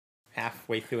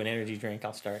halfway through an energy drink,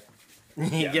 I'll start.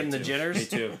 You getting the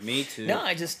jitters? Me too. No,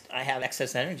 I have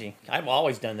excess energy. I've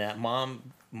always done that. Mom,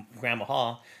 Grandma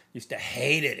Hall used to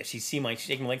hate it if she see my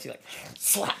shaking legs. She's like,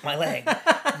 slap my leg.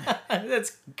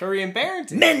 That's Korean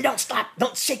parenting. Men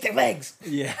don't shake their legs.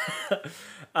 Yeah.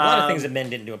 A lot of things that men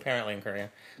didn't do apparently in Korea.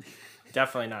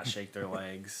 Definitely not shake their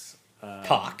legs.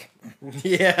 Talk.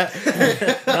 Yeah.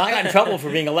 No, I got in trouble for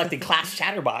being elected class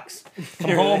chatterbox.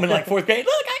 Come home in like 4th grade.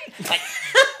 Look,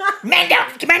 men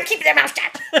keep their mouth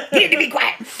shut. You need to be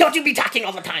quiet. Don't you be talking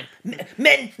all the time.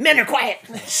 Men are quiet.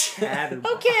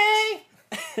 Okay.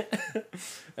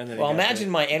 Well, imagine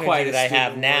my energy that I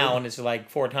have now, and it's like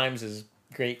 4 times as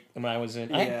great when I was in.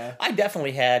 Yeah. I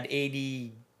definitely had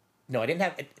AD. No, I didn't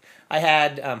have. I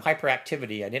had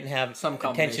hyperactivity. I didn't have Some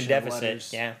attention combination of deficit.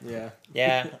 letters. Yeah.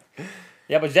 Yeah.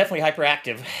 Yeah, but it's definitely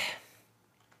hyperactive.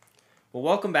 Well,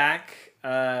 welcome back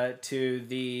to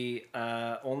the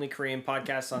only Korean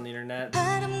podcast on the internet.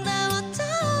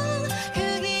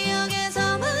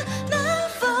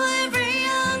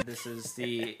 This is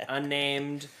the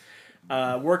unnamed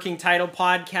working title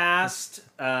podcast,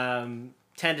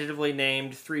 tentatively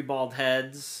named Three Bald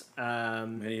Heads. What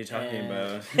are you talking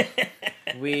about?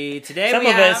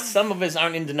 Some of us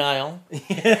aren't in denial.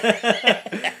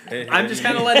 I'm just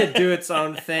kind of letting it do its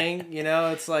own thing, you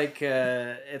know. It's like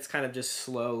it's kind of just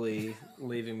slowly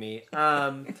leaving me.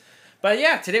 But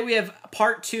yeah, today we have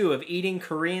part 2 of eating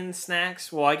Korean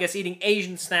snacks. Well, I guess eating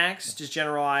Asian snacks, just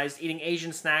generalized. Eating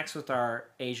Asian snacks with our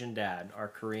Asian dad, our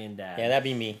Korean dad. Yeah, that'd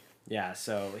be me. Yeah,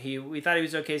 so we thought he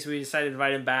was okay, so we decided to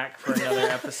invite him back for another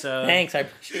episode. Thanks, I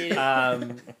appreciate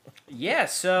it. Yeah,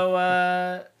 so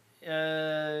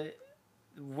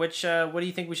what do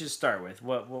you think we should start with?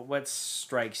 What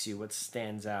strikes you? What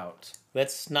stands out?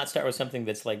 Let's not start with something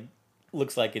that's like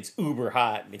looks like it's uber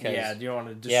hot because Yeah, do you want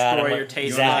to destroy your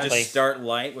taste? You want Exactly. to just start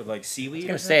light with like seaweed?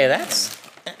 I was gonna say that's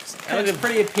That looks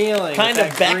pretty appealing. kind with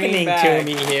of that green beckoning to bag.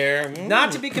 me here.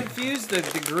 Not to be confused,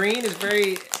 the green is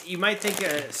very. You might think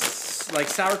like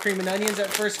sour cream and onions at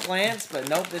first glance, but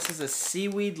nope. This is a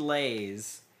seaweed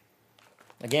Lay's.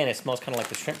 Again, it smells kind of like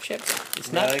the shrimp chips.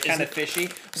 It's Not not kind of fishy.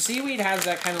 Seaweed has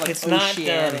that kind of like It's not,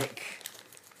 oceanic.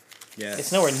 Yes.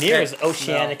 It's nowhere near That as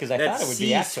oceanic as I that thought it would sea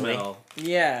be. Actually, smell.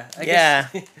 Yeah. I Yeah.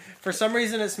 guess, for some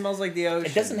reason, it smells like the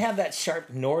ocean. it doesn't have that sharp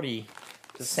Nordy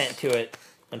scent to it.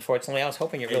 Unfortunately, I was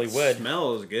hoping it really It would.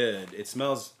 smells good. It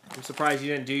smells. I'm surprised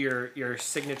you didn't do your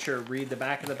signature read the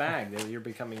back of the bag that you're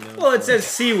becoming known Well, it for. says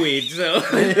seaweed, so.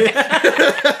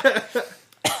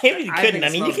 Maybe you I couldn't. think I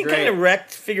it mean, you smells can great. kind of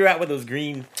figure out what those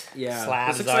green Yeah.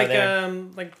 slabs This looks are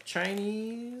like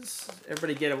Chinese.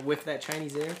 Everybody get a whiff of that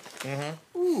Chinese air.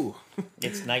 Mm-hmm. Ooh.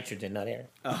 It's nitrogen, not air.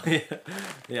 Oh yeah.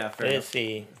 Yeah. Fair Let's enough.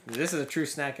 see. This is a true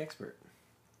snack expert.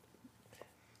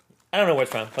 I don't know where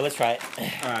it's from, but let's try it. All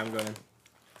right, I'm going.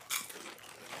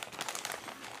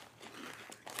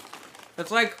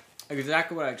 It's like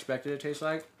exactly what I expected it to taste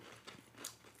like.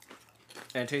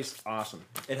 And it tastes awesome.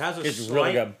 It has a It's slight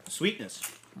really good. sweetness,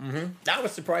 I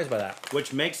was surprised by that.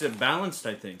 which makes it balanced,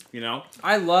 I think, you know?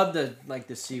 I love the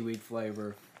seaweed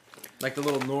flavor. Like the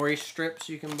little nori strips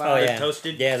you can buy. Oh yeah,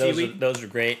 toasted yeah, seaweed? those are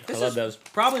great. This I love is those.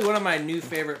 Probably one of my new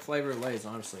favorite flavor Lay's,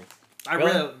 honestly. I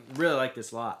Really? really like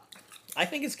this a lot. I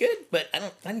think it's good, but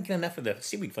I didn't get enough of the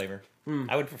seaweed flavor.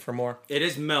 I would prefer more. It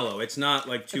is mellow. It's not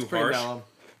like too It's pretty harsh. mellow.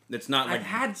 It's not like.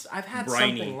 I've had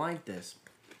briny. something like this.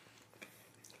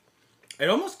 It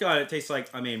almost it tastes like,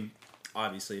 I mean,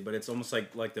 obviously, but it's almost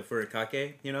like the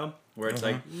furikake, you know? Where it's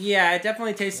like. Yeah, it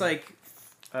definitely tastes like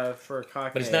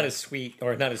furikake. But it's not as sweet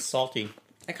or not as salty.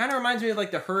 It kind of reminds me of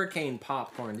like the hurricane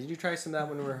popcorn. Did you try some of that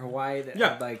when we were in Hawaii? That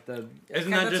Yeah. had, like the.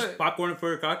 Isn't that just popcorn and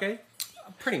furikake?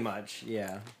 Pretty much,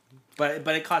 yeah. But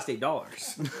it cost $8.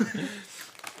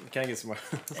 Can I get some more?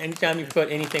 Anytime you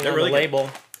put anything They're on really the good. label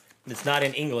that's not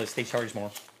in English, they charge more.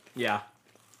 Yeah.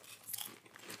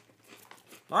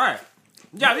 All right.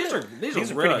 Yeah, these are These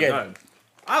are really pretty good. good.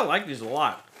 I like these a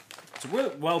lot. It's a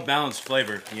really well balanced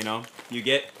flavor, you know? You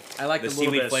get I like the the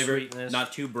little seaweed bit flavor, of sweetness.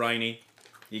 not too briny.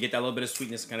 You get that little bit of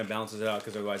sweetness, kind of balances it out,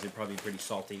 because otherwise it'd probably be pretty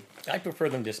salty. I prefer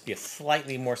them just be a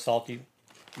slightly more salty,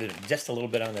 just a little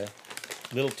bit on the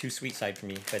little too sweet side for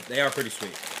me. But They are pretty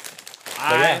sweet.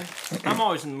 yeah. I'm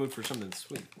always in the mood for something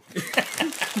sweet.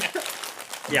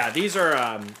 Yeah, these are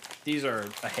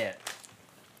a hit.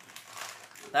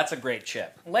 That's a great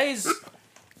chip. Lay's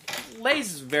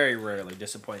very rarely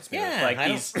disappoints me. Yeah, Like I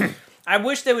these. I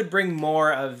wish they would bring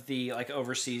more of the like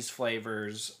overseas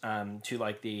flavors to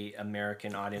like the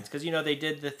American audience, because you know they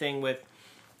did the thing with,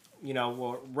 you know,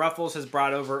 well, Ruffles has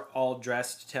brought over all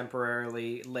dressed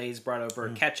temporarily. Lay's brought over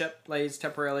ketchup Lay's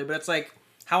temporarily, but it's like,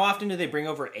 how often do they bring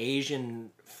over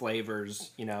Asian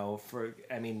flavors? You know,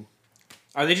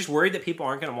 Are they just worried that people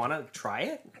aren't going to want to try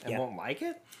it and Yeah. won't like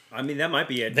it? I mean, that might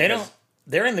be it. They because- don't.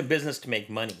 They're in the business to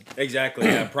make money. Exactly,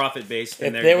 yeah, profit based.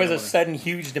 If there was a sudden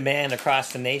huge demand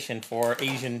across the nation for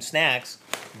Asian snacks,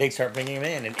 they'd start bringing them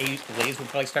in, and Lay's would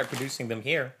probably start producing them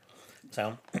here.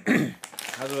 So,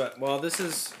 Well, this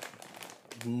is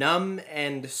numb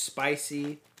and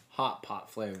spicy hot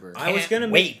pot flavor. I was Can't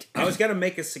gonna wait. I was gonna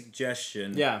make a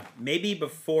suggestion. Yeah. Maybe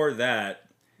before that,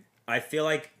 I feel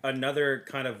like another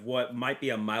kind of what might be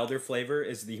a milder flavor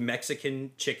is the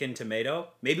Mexican chicken tomato.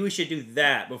 Maybe we should do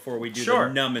that before we do Sure.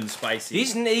 the numb and spicy.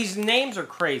 These names are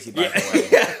crazy, by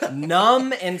the way.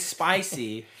 Numb and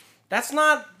spicy. That's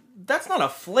not a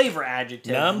flavor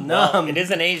adjective. numb. Well, it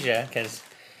is in Asia because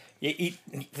you eat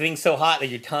things so hot that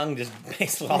your tongue just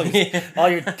basically all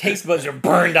your taste buds are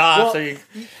burned off. Well, so you,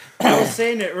 I was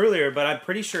saying it earlier, but I'm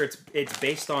pretty sure it's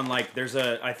based on like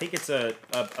I think it's a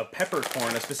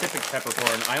peppercorn, a specific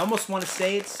peppercorn. I almost want to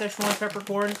say it's Szechuan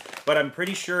peppercorn, but I'm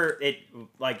pretty sure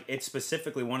it's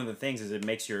specifically one of the things is it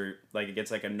makes it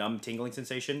gets like a numb tingling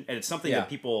sensation, and it's something that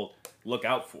people look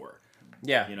out for.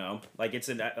 Yeah. You know, like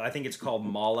I think it's called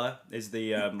mala is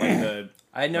the like the.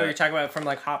 I know you're talking about from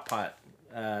like hot pot.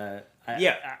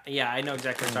 Yeah. I know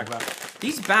exactly what you're talking about.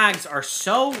 These bags are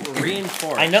so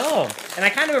reinforced. I know. And I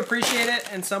kind of appreciate it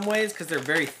in some ways because they're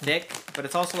very thick, but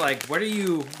it's also like, what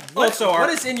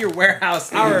is in your warehouse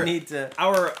that you need to...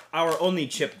 Our only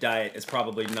chip diet is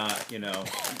probably not,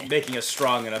 making us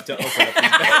strong enough to open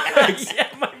up these bags.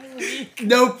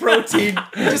 No protein,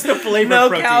 just the flavor. No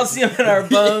protein. calcium in our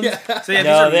bones. So yeah,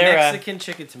 No, these are they're, Mexican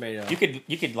chicken tomato.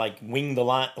 You could like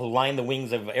line the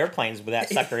wings of airplanes with that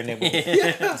sucker, and it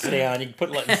would stay on. You could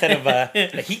put instead of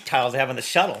the heat tiles they have on the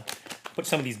shuttle, put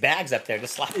some of these bags up there,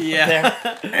 just slap them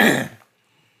up there.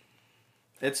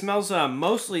 It smells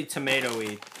mostly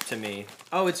tomatoey to me.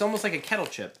 Oh, it's almost like a kettle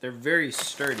chip. They're very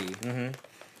sturdy. Mm-hmm.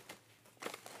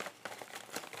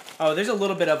 Oh, there's a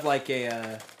little bit of like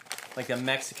a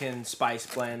Mexican spice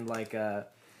blend, like a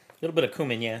little bit of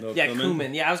cumin, yeah.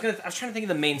 cumin. Yeah, I was trying to think of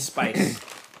the main spice.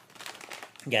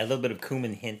 Yeah, a little bit of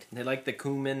cumin hint. They like the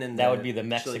cumin and that the would be the chili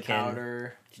Mexican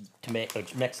powder.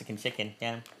 Mexican chicken,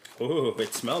 yeah. Ooh,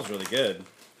 it smells really good.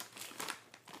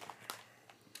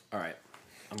 All right.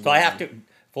 So I have to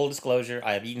full disclosure.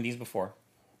 I have eaten these before.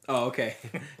 Oh, okay.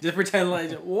 Just pretend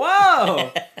like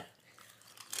whoa.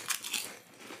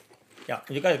 Yeah,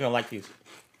 you guys are gonna like these.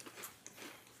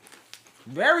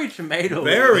 Very tomato.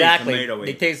 Very Exactly. tomatoey.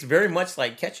 They taste very much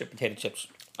like ketchup potato chips.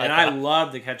 And I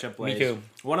love the ketchup Lay's. Me too.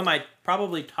 One of my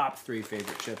probably top 3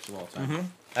 favorite chips of all time. Mm-hmm.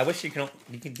 I wish you could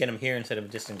get them here instead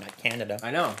of just in like Canada. I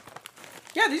know.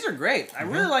 Yeah, these are great. I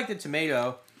really like the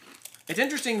tomato. It's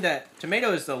interesting that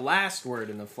tomato is the last word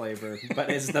in the flavor,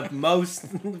 but is the most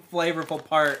flavorful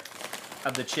part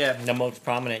of the chip. The most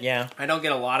prominent, yeah. I don't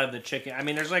get a lot of the chicken. I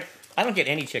mean, there's like I don't get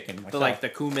any chicken myself. the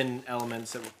cumin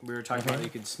elements that we were talking about that you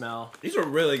could smell. These are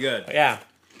really good. Yeah.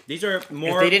 These are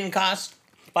more. If they didn't cost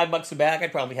 $5 a bag,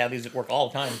 I'd probably have these at work all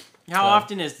the time. How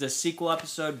often is the sequel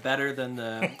episode better than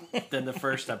the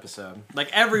first episode? Like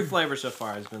every flavor so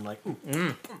far has been like,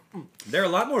 ooh. They're a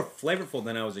lot more flavorful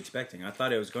than I was expecting. I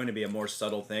thought it was going to be a more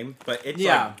subtle thing, but it's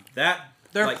Yeah. like that.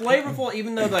 They're like, flavorful,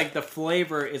 even though like the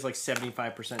flavor is like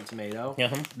 75% tomato. Yeah.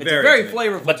 It's Very a very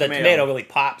tomato. flavorful But the tomato really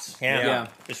pops. Yeah. Yeah.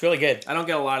 It's really good. I don't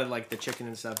get a lot of like the chicken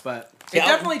and stuff, but it Yeah,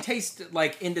 definitely tastes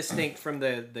like indistinct from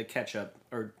the ketchup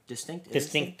or distinct.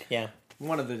 Distinct, yeah.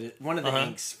 One of the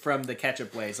inks from the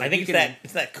ketchup Lay's. Like I think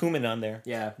it's that cumin on there.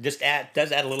 Yeah. Does add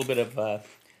a little bit of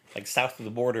like south of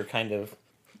the border kind of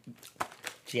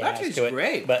jazz That tastes to it.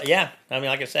 great. But yeah, I mean,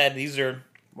 like I said, these were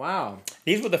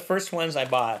the first ones I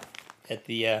bought at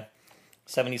the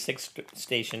 76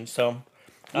 station. So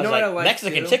I was know what like, I like,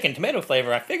 Mexican too? chicken tomato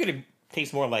flavor. I figured it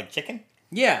tastes more like chicken.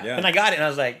 Yeah. Yeah. And I got it, and I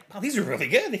was like, "Oh, these are really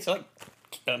good. They taste like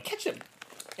ketchup."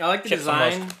 I like the Chips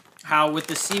design. almost. How with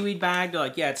the seaweed bag, they're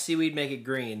like, yeah, it's seaweed, make it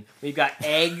green. We've got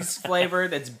eggs flavor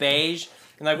that's beige.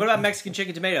 And like, what about Mexican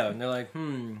chicken tomato? And they're like,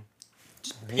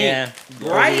 just pink. Yeah,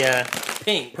 Bright The,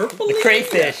 pink. the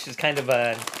crayfish is kind of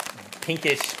a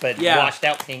pinkish, but Yeah. washed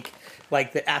out pink,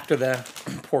 like after the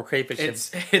poor crayfish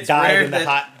It's have rare died in the that-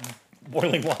 hot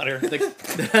boiling water. The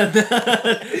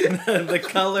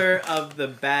color of the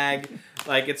bag,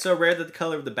 like it's so rare that the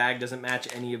color of the bag doesn't match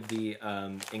any of the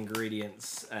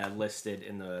ingredients listed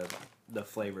in the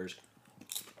flavors.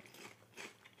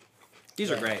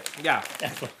 These are great. Yeah.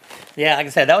 Yeah, like I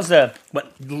said, that was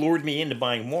what lured me into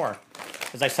buying more,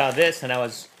 because I saw this and I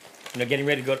was, getting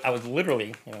ready to go. I was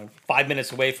literally, 5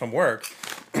 minutes away from work,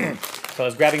 so I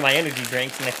was grabbing my energy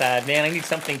drinks and I thought, man, I need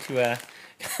something to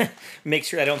make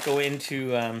sure I don't go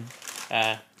into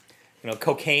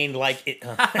cocaine like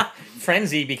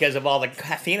frenzy because of all the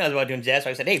caffeine I was about doing jazz. So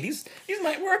I said, hey, these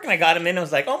might work, and I got them in. And I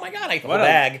was like, oh my god, I got a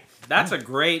bag. That's a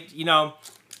great.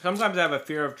 Sometimes I have a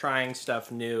fear of trying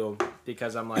stuff new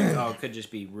because I'm like, oh, it could just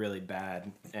be really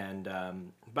bad. And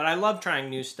but I love trying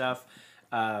new stuff.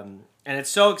 And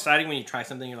it's so exciting when you try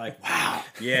something. You're like, wow,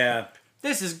 Yeah.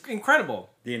 this is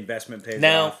incredible. The investment pays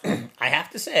Now, off. I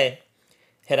have to say,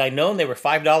 had I known they were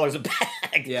 $5 a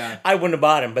bag, Yeah. I wouldn't have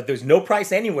bought them. But there's no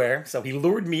price anywhere, so he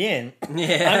lured me in.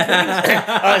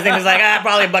 Yeah. I was thinking, like,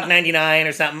 probably $1.99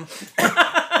 or something.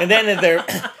 And then as they're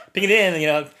picking it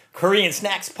in, Korean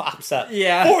snacks pops up.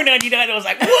 Yeah. $4.99. I was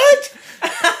like, what?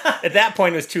 At that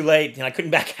point, it was too late, and I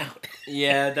couldn't back out.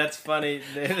 Yeah, that's funny.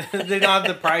 They don't have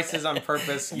the prices on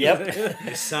purpose. Yep.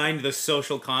 He signed the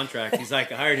social contract. He's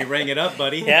like, I already rang it up,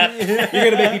 buddy. Yep. You're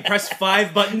going to make me press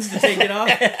 5 buttons to take it off?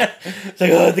 It's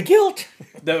like, oh, the guilt.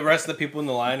 The rest of the people in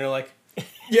the line are like,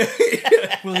 Yeah.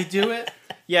 will he do it?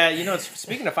 Yeah,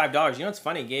 speaking of $5, it's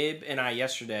funny. Gabe and I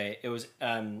yesterday, it was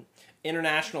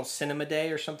International Cinema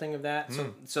Day or something of that.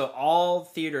 So all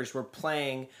theaters were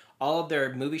playing, all of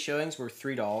their movie showings were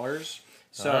 $3.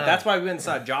 So that's why we went and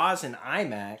saw Jaws in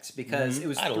IMAX because it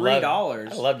was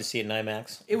 $3. I'd love to see it in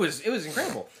IMAX. It was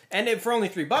incredible, and for only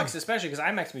 $3, especially because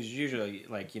IMAX was usually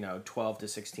like $12 to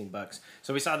 $16.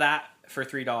 So we saw that for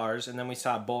 $3, and then we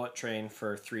saw Bullet Train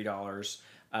for $3,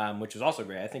 which was also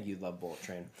great. I think you'd love Bullet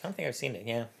Train. I don't think I've seen it.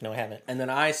 Yeah, no, I haven't. And then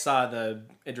I saw the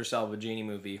Idris Elba Genie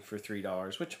movie for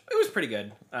 $3, which it was pretty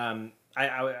good.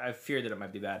 I feared that it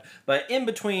might be bad, but in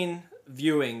between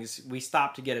viewings, we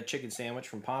stopped to get a chicken sandwich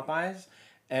from Popeyes.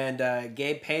 And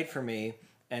Gabe paid for me,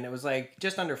 and it was like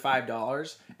just under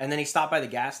 $5. And then he stopped by the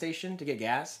gas station to get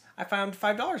gas. I found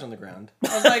 $5 on the ground.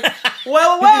 I was like,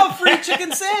 well, free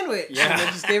chicken sandwich. Yeah. And I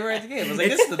just gave it right to Gabe. I was like,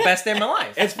 this is the best day of my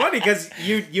life. It's funny because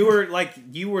you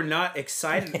were not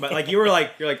excited, but like you're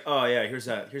like, oh yeah, here's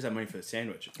that money for the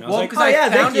sandwich. And I was like, because I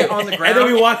found it on the ground. And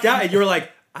then we walked out, and you were like,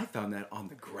 I found that on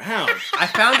the ground. I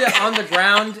found it on the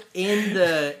ground in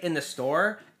the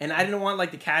store. And I didn't want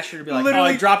the cashier to be like, Literally,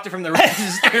 oh, I dropped it from the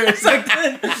register. It's like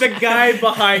the guy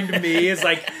behind me is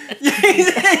like,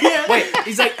 wait,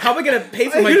 he's like, how am I going to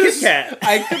pay for my Kit Kat?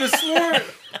 I could have sworn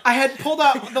I had pulled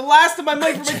out the last of my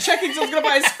money from my checking, so I was going to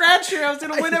buy a scratcher. I was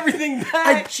going to win everything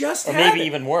back. I just Or had maybe it.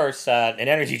 even worse, an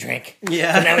energy drink.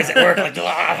 Yeah. So now he's at work like,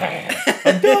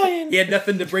 I'm dying. He had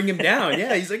nothing to bring him down.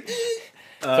 Yeah, he's like,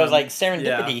 So it was like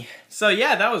serendipity. Yeah. So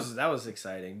yeah, that was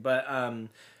exciting. But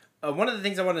one of the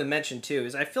things I wanted to mention too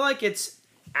is I feel like it's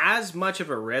as much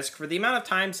of a risk for the amount of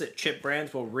times that chip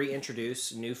brands will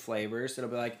reintroduce new flavors.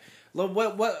 It'll be like,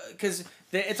 what? Because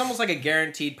it's almost like a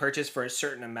guaranteed purchase for a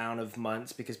certain amount of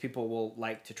months because people will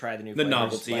like to try the new flavors.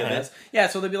 novelty of it. Yeah,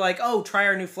 so they'll be like, oh, try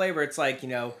our new flavor. It's like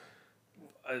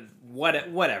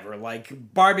whatever, like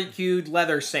barbecued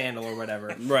leather sandal or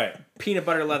whatever. right. Peanut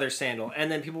butter leather sandal,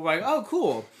 and then people were like, "Oh,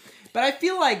 cool," but I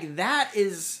feel like that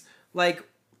is like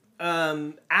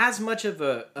as much of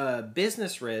a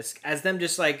business risk as them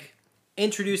just like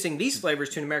introducing these flavors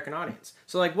to an American audience.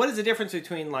 So like, what is the difference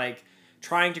between like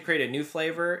trying to create a new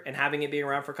flavor and having it being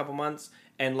around for a couple months,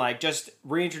 and like just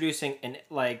reintroducing an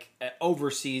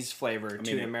overseas flavor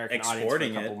to an American audience for a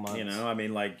couple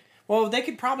months? Well, they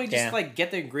could probably just like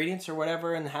get the ingredients or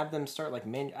whatever and have them start like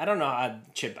I don't know how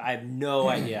chip. I have no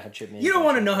idea how chip. You don't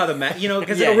want to know how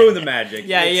because it'll ruin the magic.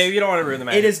 Yeah, you don't want to ruin the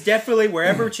magic. It is definitely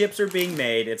wherever chips are being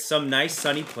made. It's some nice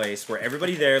sunny place where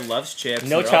everybody there loves chips.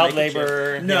 No they're all child making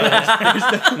labor. chips. No,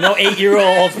 No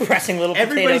 8-year-olds pressing little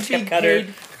potato everybody's chip being cutter.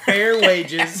 paid fair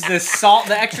wages.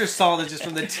 The extra salt is just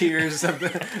from the tears of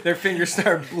their fingers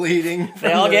start bleeding.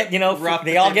 They all get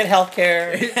health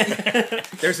care.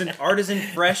 There's an artisan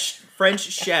French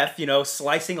chef,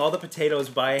 slicing all the potatoes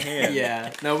by hand.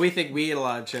 Yeah. No, we think we eat a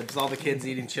lot of chips. All the kids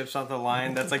eating chips off the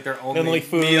line. That's like their only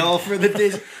food. meal for the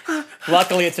day.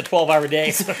 Luckily, it's a 12-hour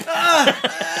day. So.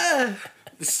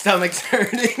 The stomach's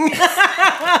hurting.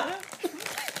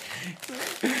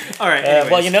 All right.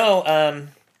 Well,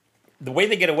 the way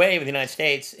they get away with the United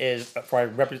States is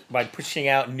by pushing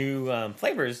out new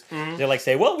flavors. Mm-hmm. They're like,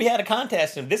 say, well, we had a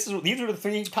contest, and these are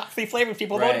the top three flavors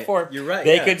people voted for. You're right.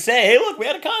 They could say, hey, look, we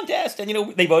had a contest,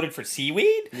 and they voted for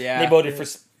seaweed. Yeah. They voted for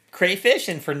crayfish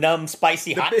and for numb,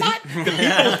 spicy hot pot.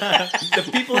 The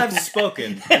people have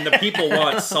spoken, and the people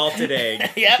want salted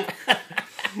egg. Yep.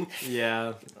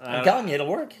 Yeah. I'm telling you, it'll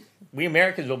work. We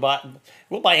Americans will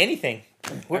buy anything.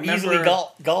 We're easily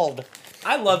gulled.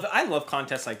 I love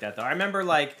contests like that though. I remember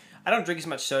I don't drink as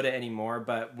much soda anymore,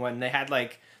 but when they had they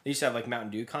used to have Mountain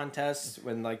Dew contests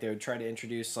when they would try to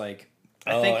introduce I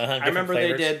remember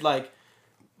flavors. they did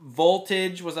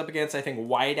Voltage was up against I think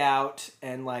Whiteout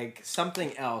and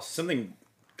something else. Something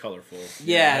colorful.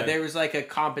 Yeah, there was like a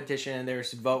competition, and there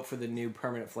was vote for the new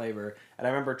permanent flavor, and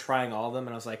I remember trying all of them,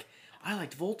 and I was like, I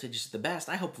liked Voltage the best.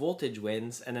 I hope Voltage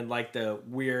wins. And then like the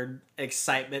weird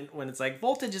excitement when it's like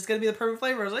Voltage is gonna be the permanent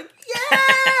flavor. I was like,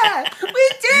 yeah, we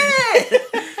did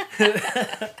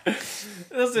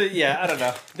it. Yeah, I don't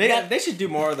know. They should do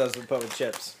more of those with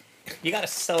chips. You got to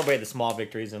celebrate the small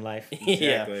victories in life.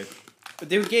 Exactly. Yeah.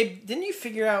 Dude, Gabe, didn't you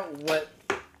figure out what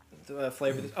the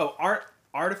flavor?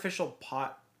 Artificial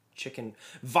pot chicken,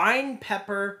 vine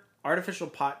pepper, artificial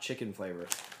pot chicken flavor.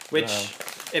 Which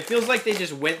it feels like they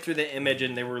just went through the image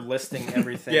and they were listing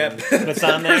everything. Yeah, what's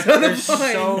on there?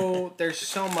 There's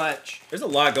so much. There's a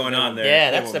lot going on there.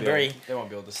 Yeah, that's a very they won't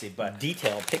be able to see, but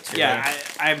detailed picture. Yeah,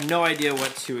 I have no idea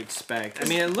what to expect. I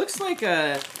mean, it looks like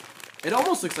it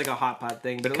almost looks like a hot pot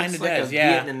thing, but it looks like a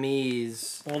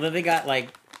Vietnamese. Well, then they got like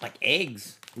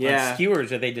eggs. On skewers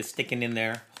that they just sticking in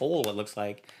their hole. It looks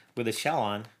like with a shell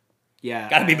on. Yeah,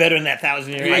 got to be better than that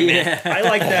 1,000-year old man. I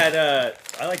like that.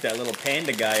 I like that little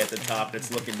panda guy at the top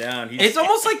that's looking down. It's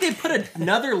almost like they put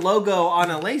another logo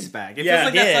on a Lay's bag. It feels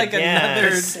like that's like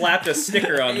another. They slapped a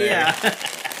sticker on there. Yeah.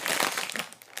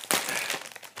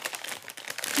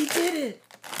 He did it.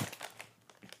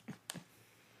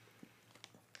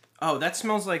 Oh, that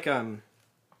smells like Well,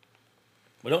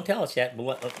 don't tell us yet.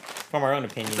 We'll from our own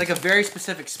opinion. It's like a very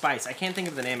specific spice. I can't think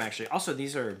of the name actually. Also,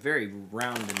 these are very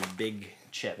round and big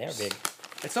chips. They're big.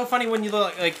 It's so funny when you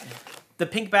look like the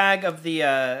pink bag of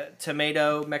the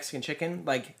tomato Mexican chicken,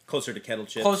 like closer to kettle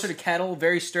chips. Closer to kettle,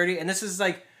 very sturdy, and this is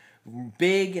like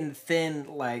big and thin,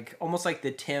 like almost like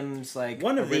the Tim's like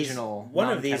original. One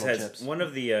of these has chips. one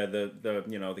of the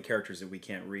you know the characters that we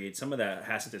can't read. Some of that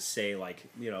has to say like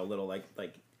you know a little like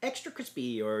extra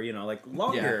crispy or you know like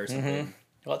longer or something. Mm-hmm.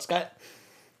 Well,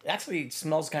 actually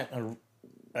smells kind of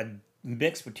a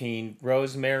mix between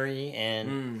rosemary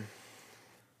and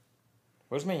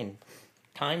rosemary and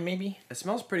thyme, maybe. It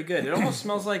smells pretty good. It almost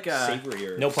smells like savory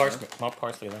or no parsley. Not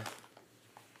parsley though.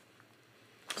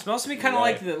 It smells to me kind of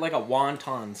like a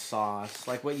wonton sauce,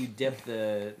 like what you dip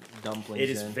the dumplings in.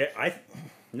 It is.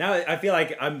 Now I feel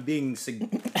like I'm being.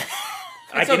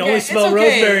 I It's can okay. only smell It's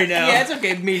okay. rosemary now. Yeah, it's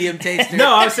okay, medium taster.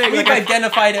 No, I was saying we've like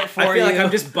identified it for you. I feel like I'm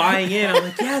just buying in. I'm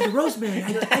like, yeah, the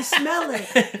rosemary. I smell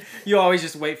it. You always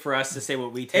just wait for us to say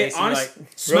what we taste.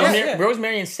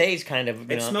 Rosemary and sage kind of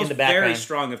it smells in the background. very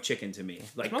strong of chicken to me.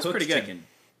 Like smells cooked pretty good. chicken.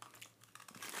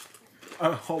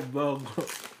 Oh, well.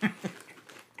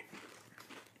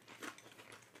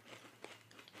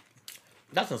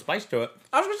 Got some spice to it.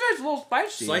 I was gonna say it's a little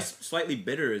spicy. Slightly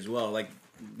bitter as well. Like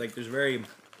there's very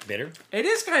bitter. It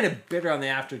is kind of bitter on the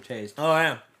aftertaste. Oh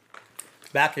yeah,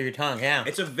 back of your tongue. Yeah,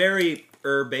 it's a very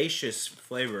herbaceous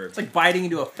flavor. It's like biting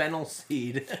into a fennel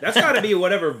seed. That's got to be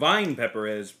whatever vine pepper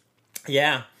is.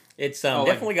 Yeah, it's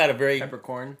definitely got a very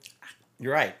peppercorn.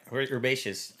 You're right,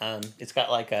 herbaceous. It's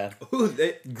got like a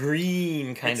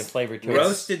green kind of flavor to it.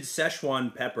 Roasted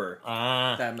Szechuan pepper.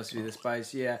 That must be the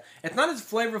spice. Yeah, it's not as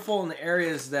flavorful in the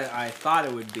areas that I thought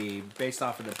it would be, based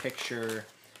off of the picture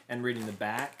and reading the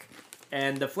back.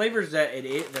 And the flavors that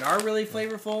that are really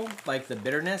flavorful, like the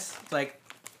bitterness, it's like,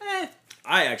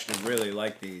 I actually really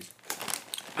like these.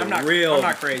 I'm not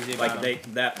crazy about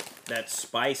that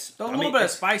spice. A little bit of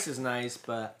spice is nice,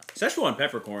 but Szechuan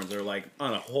peppercorns are like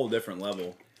on a whole different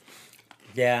level.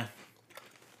 Yeah.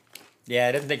 Yeah,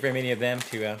 it doesn't take very many of them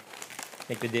to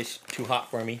make the dish too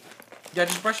hot for me. Yeah,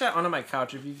 just brush that onto my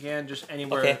couch if you can, just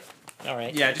anywhere. Okay. All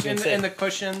right. Yeah, just in the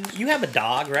cushions. You have a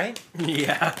dog, right?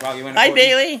 Yeah. Hi,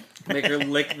 Bailey. Make her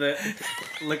lick.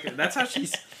 That's how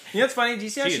she's. You know what's funny? Do you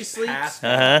see how she sleeps?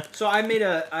 Uh-huh. So I made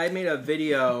a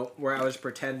video where I was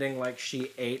pretending like she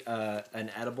ate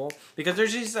an edible, because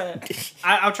there's these.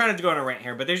 I'll try not to go on a rant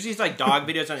here, but there's these like dog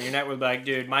videos on the internet where like,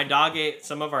 dude, my dog ate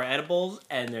some of our edibles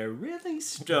and they're really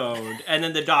stoned, and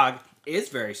then the dog is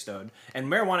very stoned, and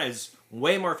marijuana is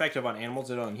way more effective on animals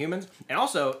than on humans, and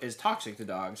also is toxic to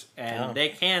dogs, and they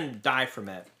can die from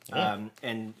it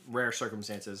in rare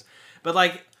circumstances. But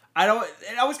like,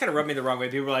 it always kind of rubbed me the wrong way.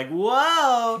 People were like,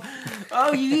 whoa,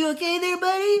 oh, you okay there,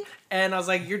 buddy? And I was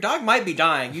like, your dog might be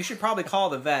dying. You should probably call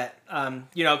the vet. And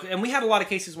we had a lot of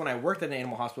cases when I worked at an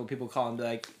animal hospital, people call and be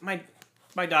like,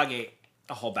 my dog ate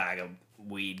a whole bag of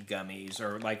weed gummies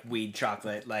or like weed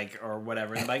chocolate, like, or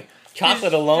whatever. And like,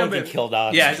 chocolate alone can kill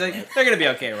dogs. Yeah, it's like, they're going to be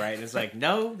okay, right? And it's like,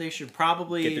 no, they should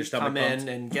probably come in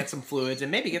and get some fluids and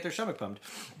maybe get their stomach pumped.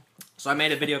 So I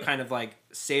made a video kind of like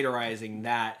satirizing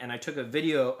that, and I took a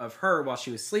video of her while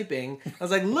she was sleeping. I was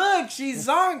like, look, she's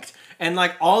zonked. And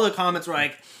like all the comments were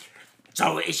like,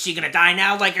 so is she going to die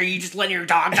now? Like, are you just letting your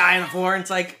dog die on the floor? And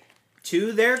it's like,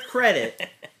 to their credit,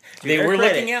 They their were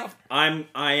credit, looking out.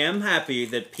 I am happy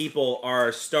that people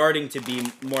are starting to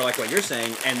be more like what you're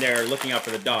saying, and they're looking out for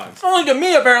the dogs. Only to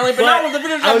me, apparently, but not with the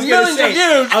videos that have millions of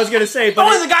views. I was gonna say, but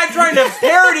Only the guy trying to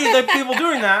parody the people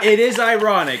doing that. it is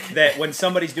ironic that when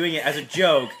somebody's doing it as a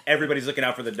joke, everybody's looking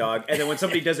out for the dog, and then when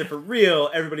somebody does it for real,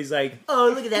 everybody's like,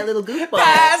 "Oh, look at that little goofball."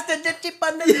 Pass the chip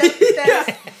on the left.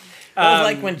 It was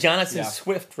like when Jonathan yeah.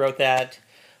 Swift wrote that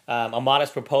A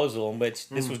Modest Proposal, in which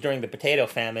this was during the potato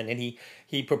famine, and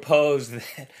he proposed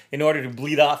that in order to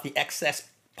bleed off the excess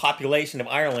population of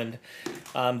Ireland,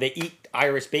 they eat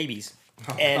Irish babies.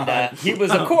 And he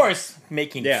was, of course,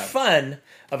 making fun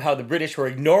of how the British were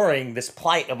ignoring this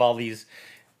plight of all these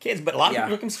kids, but a lot of people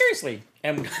took him seriously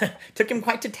and took him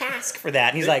quite to task for that.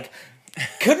 And he's like,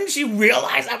 couldn't you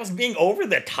realize I was being over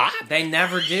the top? They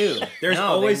never do. They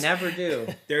never do.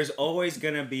 There's always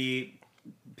gonna be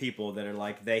people that are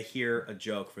like, they hear a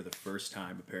joke for the first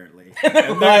time, apparently,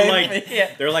 and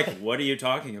they're like, what are you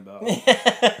talking about?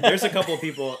 There's a couple of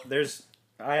people.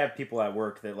 I have people at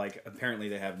work that like apparently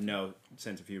they have no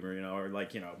sense of humor, or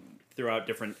like throughout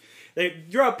different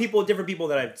people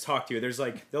that I've talked to. There's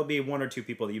like there'll be one or two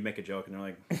people that you make a joke and they're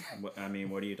like, what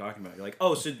are you talking about? You're like,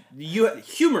 oh, so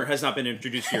humor has not been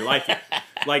introduced to your life yet.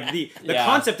 Like the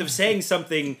concept of saying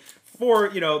something for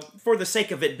the sake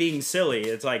of it being silly.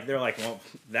 It's like they're like, well,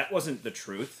 that wasn't the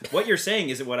truth. What you're saying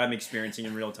isn't what I'm experiencing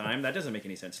in real time. That doesn't make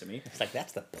any sense to me. It's like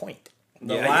that's the point.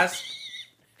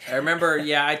 I remember,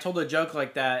 I told a joke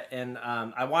like that, and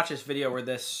I watched this video where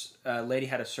this lady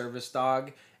had a service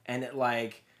dog, and it,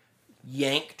 like,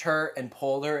 yanked her and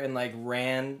pulled her and, like,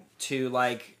 ran to,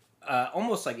 like,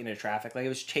 almost, like, into traffic. Like, it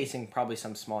was chasing probably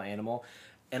some small animal,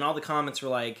 and all the comments were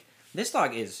like, this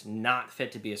dog is not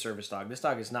fit to be a service dog. This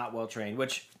dog is not well-trained,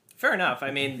 which, fair enough.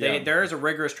 I mean, there is a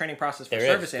rigorous training process for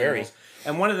service animals.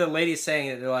 And one of the ladies saying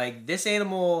that they're like, this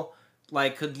animal...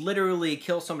 like, could literally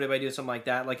kill somebody by doing something like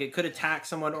that. Like, it could attack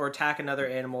someone or attack another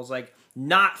animal. Like,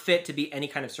 not fit to be any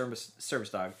kind of service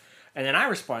dog. And then I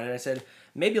responded, I said,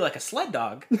 maybe like a sled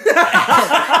dog. And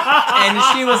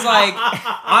she was like,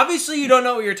 obviously you don't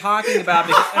know what you're talking about.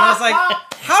 And I was like,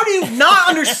 how do you not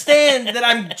understand that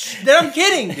I'm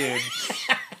kidding, dude?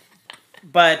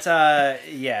 But,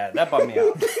 that bummed me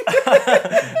out.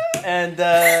 And,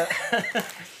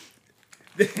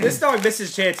 this dog missed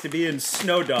his chance to be in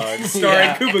Snow Dogs,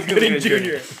 starring Cuba Gooding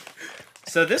Jr.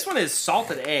 So this one is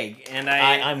salted egg, and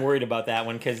I'm worried about that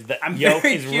one because the I'm yolk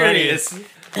very is curious.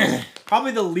 running.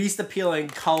 Probably the least appealing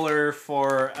color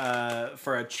for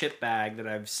a chip bag that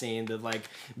I've seen. The like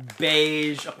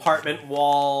beige apartment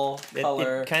wall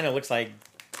color. It kind of looks like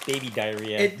baby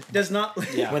diarrhea. It does not.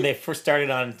 When they first started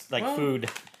on food.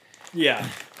 Yeah.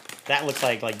 That looks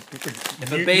like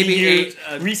if a baby ate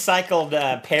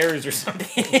recycled pears or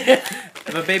something.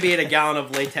 If a baby ate a gallon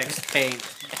of latex paint.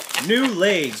 New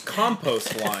Lay's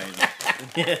compost line.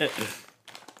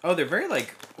 Oh, they're very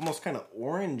like almost kind of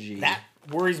orangey. That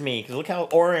worries me because look how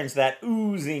orange that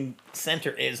oozing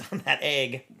center is on that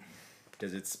egg.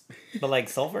 Does it? But like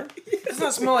sulfur? It does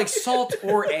not smell like salt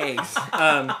or eggs.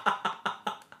 That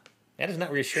does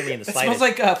not reassure me in the It slightest.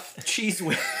 smells like cheese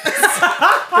whiz.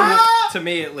 To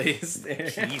me, at least.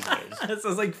 Cheese whiz. It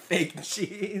smells like fake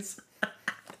cheese.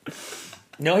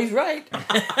 No, he's right.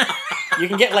 You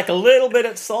can get like a little bit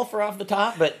of sulfur off the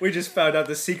top, but We just found out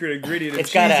the secret ingredient of it's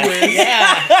cheese got whiz.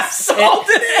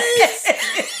 Salted eggs!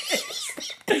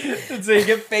 And so you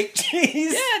get fake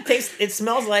cheese? Yeah, it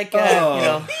smells like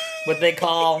what they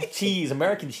call cheese,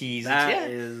 American cheese. That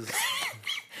is...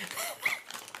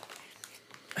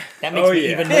 That makes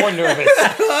me even more nervous.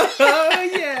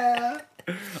 Oh, yeah.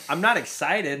 I'm not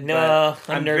excited, no,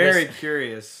 but I'm nervous. very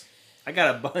curious. I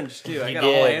got a bunch, too. I got a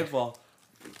did. whole handful.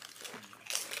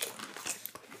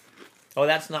 Oh,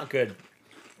 that's not good.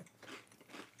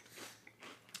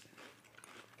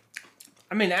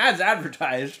 I mean, as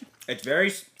advertised. It's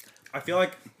very. I feel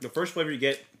like the first flavor you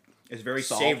get is very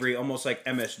Salt. savory, almost like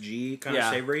MSG kind of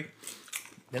savory.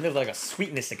 Then there's like a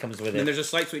sweetness that comes with it. Then there's a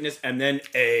slight sweetness, and then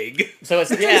egg. So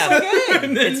it's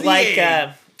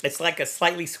it's like a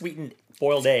slightly sweetened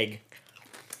boiled egg.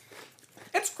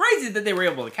 It's crazy that they were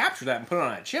able to capture that and put it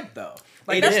on a chip, though.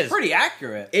 Like, It that's is. pretty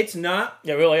accurate. It's not.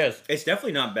 Yeah, it really is. It's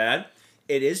definitely not bad.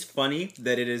 It is funny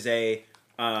that it is a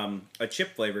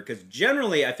chip flavor because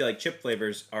generally I feel like chip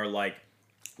flavors are like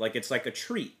it's like a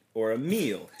treat or a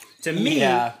meal. To me,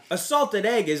 a salted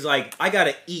egg is like, I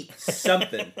gotta eat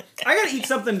something. I gotta eat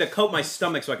something to coat my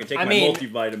stomach so I can take my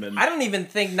multivitamin. I don't even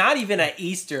think, not even at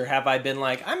Easter have I been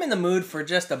like, I'm in the mood for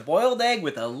just a boiled egg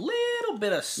with a little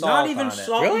bit of salt Not even on it.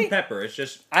 salt Really? and pepper. It's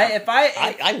just...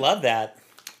 I love that.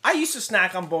 I used to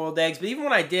snack on boiled eggs, but even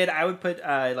when I did, I would put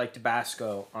like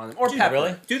Tabasco on them or Dude, pepper.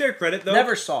 really? To their credit, though,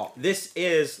 Never salt. This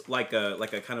is like a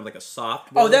kind of like a soft.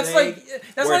 Oh, that's boiled egg,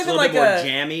 like that's where not it's even a like little bit more a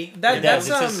jammy. that- That's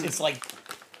that's it's like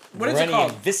what is it runny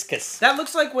called? and viscous. That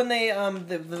looks like when they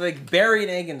like bury an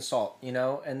egg in salt, you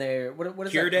know, and they what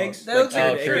is Cured that called? eggs? That Like looks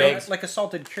like, cured eggs? like a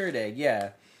salted cured egg.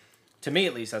 Yeah, to me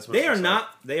at least that's what They it are looks like. not.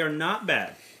 They are not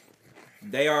bad.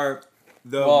 They are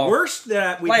the Well, worst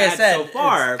that we've Like I had said, so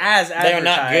far. it's as They are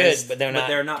not good, advertised. but they're but not,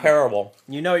 they're not- terrible.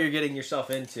 You know you're getting yourself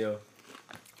into.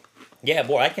 Yeah,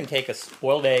 boy, I can take a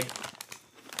spoiled egg,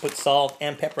 put salt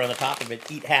and pepper on the top of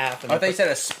it, eat half. And I thought you said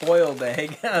a spoiled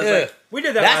egg. I was Ugh. like, We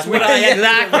did that That's last what week. I yeah,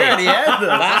 exactly. we already had those.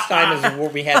 Last time is where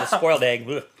we had the spoiled egg.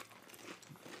 Ugh.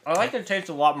 I like the taste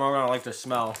a lot more than I like the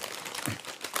smell.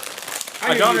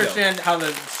 I I don't do, though. understand how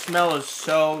the smell is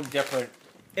so different.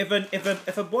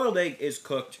 If a boiled egg is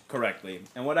cooked correctly,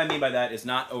 and what I mean by that is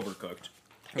not overcooked,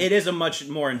 it is a much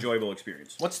more enjoyable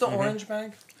experience. What's the orange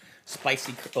bag?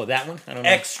 Spicy. Oh, that one? I don't know.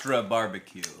 Extra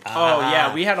barbecue. Oh yeah,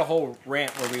 Ah. we had a whole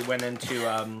rant where we went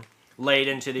into laid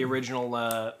into the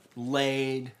original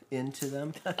laid into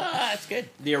them Ah, that's good.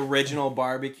 the original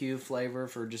barbecue flavor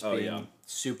for just Oh, being yeah.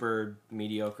 super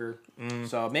mediocre.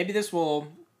 So maybe this will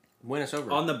win us over.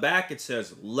 On the back it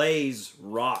says Lay's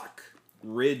Rock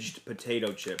Ridged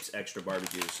Potato Chips Extra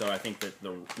Barbecue. So I think that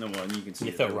the one you can see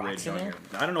You the throw ridge rocks in on there? here.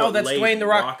 I don't know. Oh, what that's Lay's Dwayne the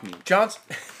Rock means. Johnson.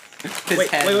 His Wait,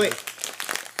 head. wait.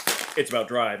 It's about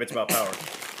drive. It's about power.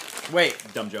 Wait,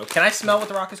 Dumb joke. can I smell what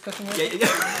the Rock is cooking with?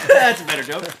 Yeah, that's a better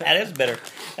joke. That is better.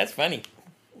 That's funny.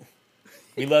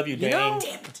 We love you, You Dane. know,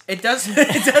 it does.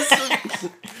 It does.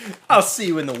 I'll see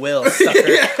you in the will,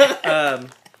 sucker.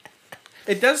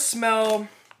 It does smell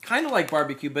kind of like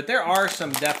barbecue, but there are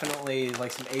some definitely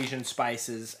like some Asian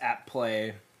spices at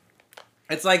play.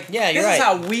 It's like Yeah, you're this is right.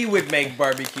 how we would make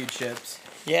barbecue chips.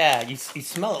 Yeah, you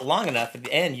smell it long enough. At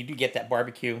the end, you do get that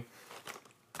barbecue.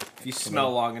 If you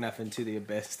smell long enough into the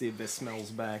abyss smells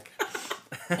back.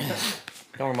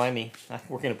 Don't remind me. I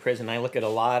work in a prison. I look at a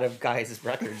lot of guys'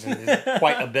 records, and it's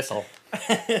quite abyssal.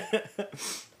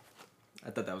 I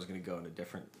thought that was going to go in a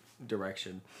different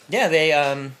direction. Yeah, they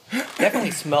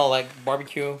definitely smell like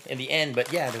barbecue in the end,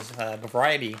 but yeah, there's a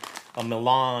variety, a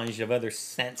melange of other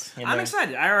scents in I'm there.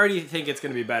 excited. I already think it's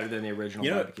going to be better than the original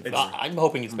You know, barbecue. it's- flavor. I'm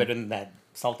hoping it's better than that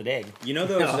salted egg. You know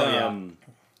those Oh, yeah.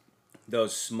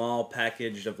 those small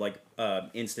package of like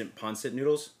instant pancit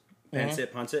noodles? Pancit.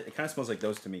 It kind of smells like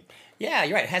those to me. Yeah,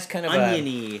 you're right. It has kind of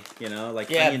Oniony, you know, like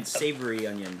Yeah, onion, savory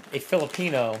onion. a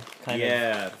Filipino kind of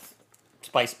Yeah.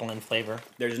 spice blend flavor.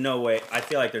 There's no way. I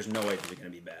feel like there's no way these are gonna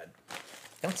be bad.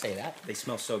 Don't say that. They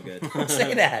smell so good. Don't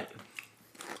say that.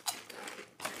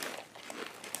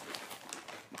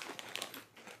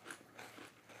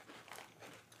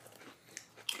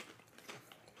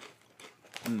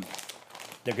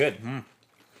 They're good. Mm.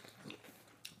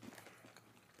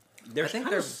 They're I think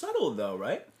kind they're- of subtle though,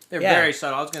 right? They're Yeah. very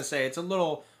subtle. I was going to say it's a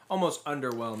little almost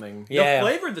underwhelming. Yeah. The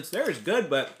flavor that's there is good,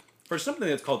 but for something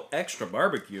that's called extra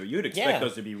barbecue, you'd expect Yeah.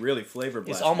 those to be really flavor It's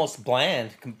blasting. almost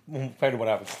bland compared to what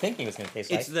I was thinking it was going to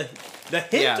taste like. It's the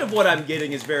hint Yeah. of what I'm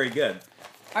getting is very good.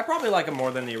 I probably like them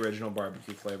more than the original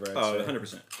barbecue flavor. I'd Oh, say.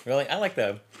 100%. Really, I like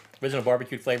the original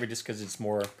barbecue flavor just because it's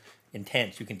more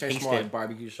intense. You can Tastes taste more it. like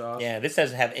barbecue sauce. Yeah, this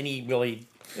doesn't have any really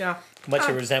Yeah. much Ah.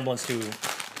 of resemblance to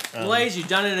Blaze, you've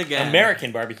done it again.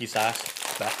 American barbecue sauce.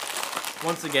 But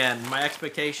Once again, my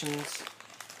expectations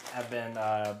have been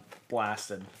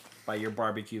blasted by your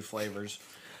barbecue flavors.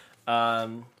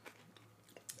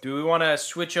 Do we want to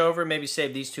switch over? Maybe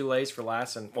save these two Lays for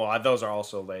last, and well, those are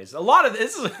also Lays. A lot of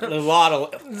this is a lot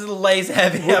of this is a Lays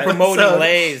heavy. we're promoting episode.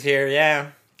 Lay's here.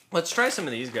 Yeah, Let's try some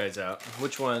of these guys out.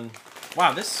 Which one?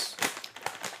 Wow, this.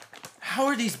 How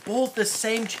are these both the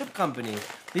same chip company?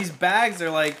 These bags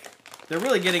are like, they're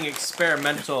really getting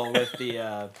experimental with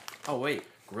the. Oh wait,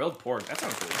 grilled pork. That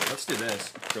sounds really good. Let's do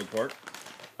this. Grilled pork.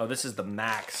 Oh, this is the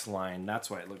Max line. That's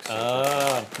why it looks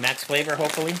so max flavor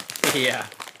hopefully. good. Yeah.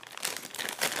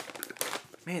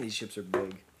 Man, these chips are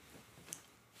big.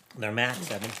 They're max.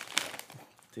 I mean,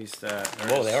 These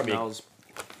Whoa, they are big. smells.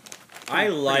 I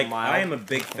like. mild. I am a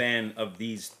big fan of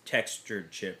these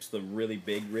textured chips, the really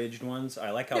big ridged ones.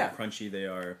 I like how Yeah. crunchy they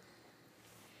are.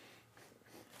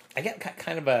 I get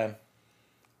kind of a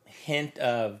hint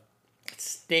of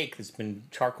steak that's been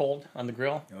charcoaled on the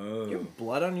grill. Oh, You have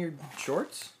blood on your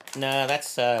shorts? No,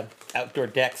 that's outdoor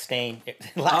deck stain. It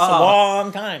lasts a Oh.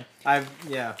 long time,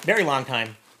 Yeah. very long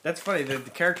time. That's funny. The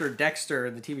character Dexter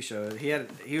in the TV show,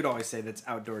 he would always say that's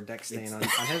outdoor deck stain on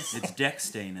his. It's deck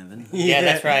stain, Evan. Yeah,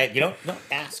 that's right. You don't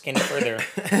ask any further.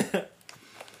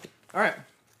 All right.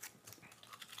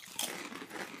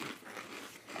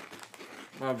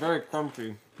 Wow, very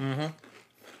crunchy.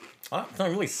 Oh, it's not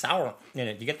really sour in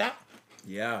it. You get that?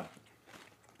 Yeah.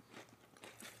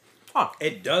 Huh.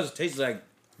 It does taste like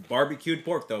barbecued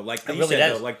pork, though. Like It you really said,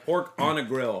 does. though, like pork on a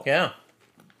grill. Yeah.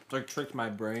 It's like tricked my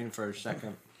brain for a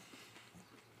second.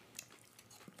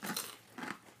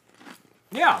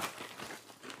 Yeah.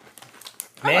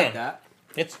 I Man. like that.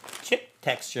 It's chip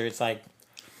texture. It's like,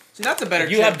 See, that's a better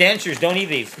if you chip. have dentures, don't eat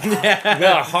these.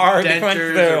 They're hard to crunch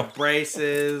Dentures through. or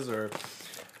braces or...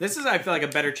 This is, I feel like, a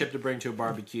better chip to bring to a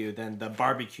barbecue than the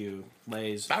barbecue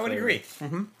Lay's. I would flavor. agree.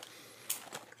 Mm-hmm.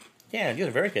 Yeah, these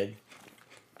are very good.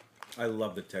 I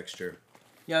love the texture.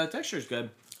 Yeah, the texture is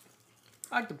good.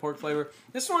 I like the pork flavor.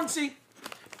 This one, see,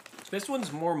 this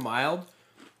one's more mild,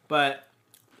 but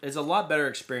it's a lot better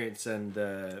experience than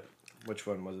the, which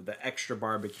one was it? The extra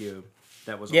barbecue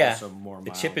that was Yeah. also more mild.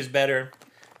 The chip is better.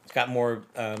 It's got more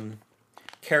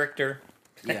character.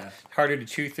 Yeah. Harder to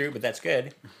chew through, but that's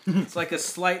good. It's like a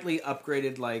slightly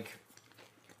upgraded, like,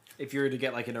 if you were to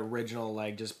get like an original,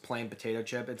 like, just plain potato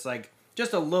chip, it's like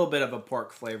just a little bit of a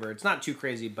pork flavor. It's not too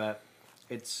crazy, but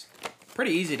it's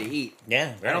pretty easy to eat.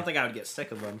 Yeah, I don't think I would get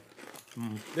sick of them.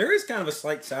 There is kind of a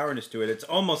slight sourness to it. It's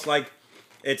almost like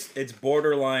it's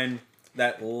borderline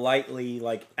that lightly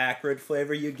like acrid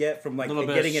flavor you get from like Little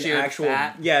bit of getting an seared actual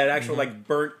fat. an actual like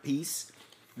burnt piece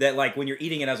that like when you're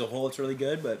eating it as a whole it's really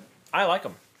good, but I like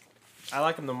them. I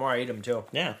like them the more I eat them too.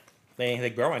 Yeah, they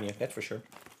grow on you. That's for sure.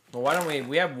 Well, why don't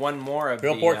we have one more of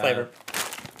Real the, pork flavor.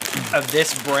 of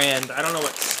this brand. I don't know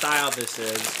what style this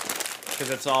is because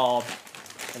it's all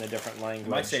in a different language. I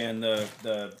might say on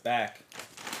the back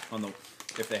on the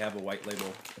if they have a white label.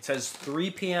 It says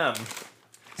 3 p.m.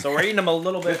 So we're eating them a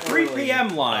little The bit 3 early.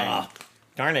 p.m. line. Ah,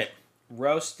 darn it.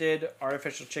 Roasted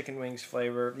artificial chicken wings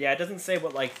flavor. Yeah, it doesn't say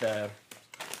what like the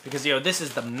because this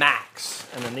is the max,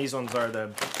 and then these ones are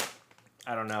the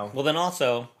I don't know. Well, then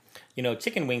also,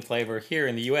 chicken wing flavor here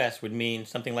in the U.S. would mean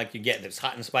something like you get that's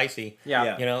hot and spicy.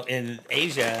 Yeah. Yeah. In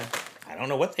Asia, I don't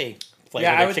know what they flavor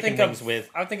Yeah, I their would chicken think wings of with.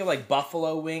 I would think of like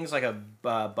buffalo wings, like a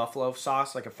buffalo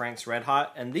sauce, like a Frank's Red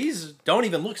Hot, and these don't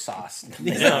even look sauce.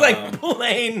 These No. look like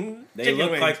plain. They chicken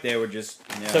look wings. like they were just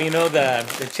So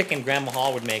the chicken Grandma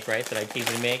Hall would make, right? That I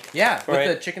occasionally make. Yeah, with Right.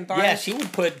 the chicken thighs. Yeah, she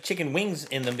would put chicken wings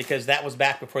in them because that was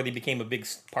back before they became a big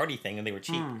party thing and they were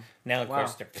cheap. Now, of Wow.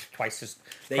 course, they're twice as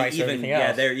they price even everything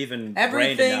else. they're even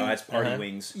Everything- branded now as party Uh-huh.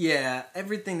 wings. Yeah,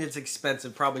 everything that's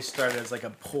expensive probably started as like a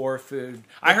poor food.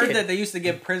 I heard did. that they used to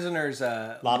give prisoners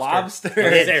Lobster. lobster.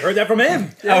 I heard that from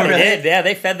him. Oh, really? they did. Yeah,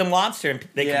 they fed them lobster and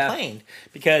they Yeah. complained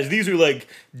because these are like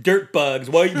dirt bugs.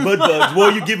 Why mud bugs? Why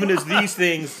are you giving us these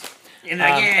things? And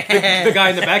like, yeah. The guy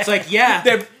in the back's like, yeah.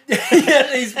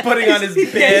 Yeah, he's putting on his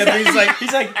bib.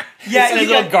 He's like, Yeah, you you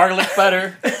got got- garlic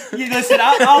butter. you listen,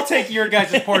 I'll take your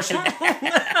guys' portion.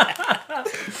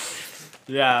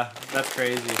 Yeah, that's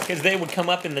crazy. Because they would come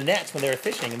up in the nets when they were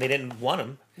fishing and they didn't want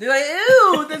them. They're like,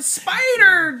 ew, the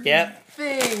spider Yep.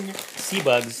 thing. Sea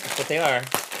bugs, that's what they are.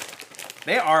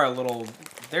 They are a little.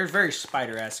 They're very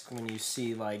spider-esque when you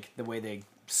see like the way they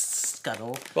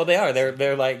scuttle. Well, they are.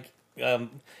 They're like, what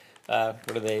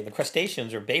are they? The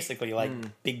crustaceans are basically like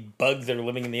big bugs that are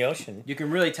living in the ocean. You can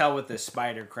really tell with the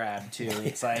spider crab too.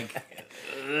 It's like,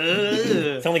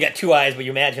 It's only got 2 eyes, but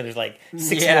you imagine there's like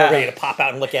 6 Yeah. more ready to pop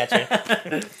out and look at you.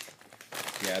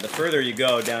 Yeah, the further you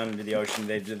go down into the ocean,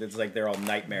 it's like they're all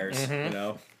nightmares, Mm-hmm. you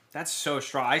know? that's so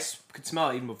strong. I could smell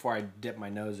it even before I dipped my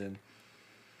nose in.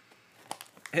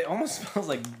 It almost smells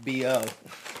like BO.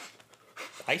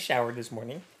 I showered this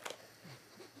morning.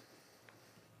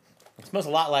 It smells a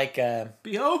lot like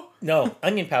BO? no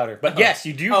onion powder, but yes,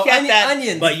 you do get onion, that.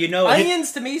 onions. But you know-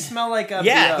 onions to me smell like a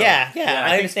Yeah, BO. yeah, Yeah,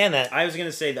 I understand that. I was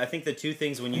gonna say, I think the two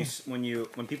things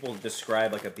when people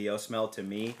describe like a BO smell to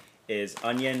me is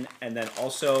onion and then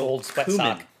also Old sweat cumin.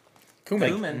 sock. Cumin.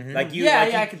 Cumin. Like you, Yeah,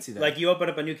 like yeah, you- I can see that. Like you open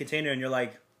up a new container and you're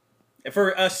like,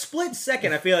 for a split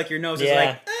second, I feel like your nose is Yeah.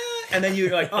 like, and then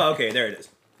you're like, oh, okay, there it is.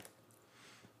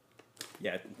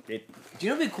 Yeah, it. Do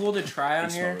you know what'd be cool to try on They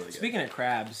smell here? really good. Speaking of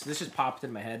crabs, this just popped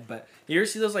in my head, but you ever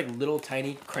see those like little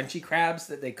tiny crunchy crabs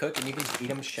that they cook and you can just eat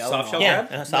them shell Soft and shell all? Yeah,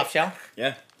 crab? soft shell.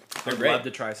 Yeah, they're I'd great. love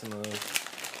to try some of those.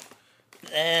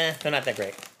 They're not that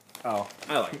great. Oh,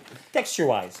 I like it. Texture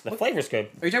wise, the flavor's good.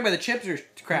 are you talking about the chips or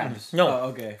crabs? No. Oh,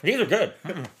 okay. These are good.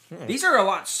 These are a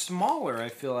lot smaller, I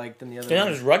feel like, than the other They're not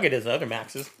ones. as rugged as the other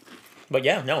Maxes. But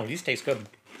yeah, no, these taste good.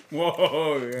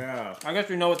 Whoa, yeah. I guess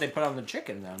we know what they put on the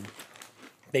chicken then.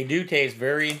 They do taste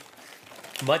very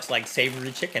much like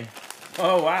savory chicken.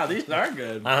 Oh wow, these are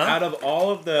good. Uh-huh. Out of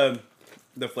all of the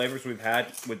flavors we've had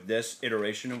with this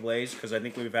iteration of Lay's, because I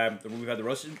think we've had the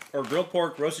roasted or grilled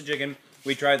pork, roasted chicken.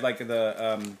 We tried like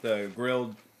the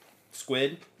grilled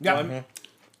squid Yeah. one.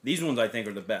 These ones I think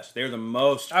are the best. They're the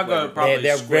most. I'll go flavorful. probably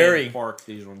They're squid very- pork.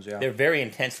 These ones, yeah. They're very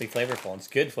intensely flavorful. It's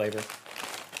good flavor.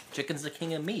 Chicken's the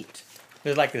king of meat.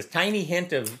 There's like this tiny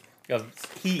hint of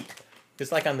heat,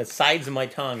 just like on the sides of my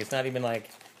tongue. It's not even like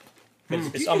it's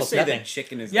Did you almost say nothing. that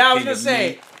chicken is. Yeah, I the was king gonna of say.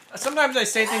 meat? Sometimes I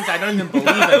say things I don't even believe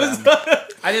in them.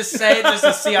 I just say it just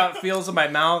to see how it feels in my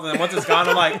mouth, and then once it's gone,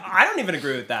 I'm like, I don't even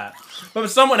agree with that. But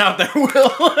someone out there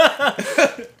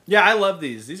will. Yeah, I love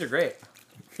these. These are great.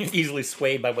 Easily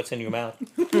swayed by what's in your mouth.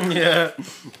 Yeah.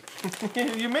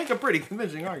 You make a pretty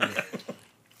convincing argument.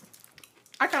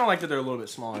 I kind of like that they're a little bit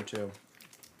smaller too.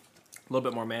 A little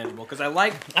bit more manageable because I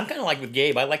like I'm kind of like with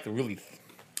Gabe. I like the really.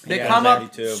 they Yeah, come me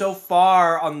up too. so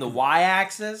far on the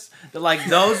y-axis that like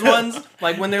those ones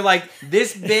like when they're like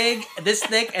this big, this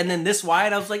thick, and then this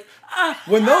wide. I was like,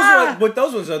 When those ones, with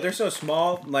those ones though, they're so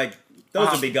small. Like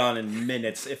those would be gone in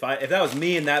minutes. If that was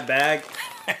me in that bag,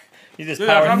 You just Dude,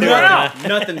 power I'm through doing it. it. Huh?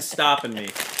 nothing's stopping me.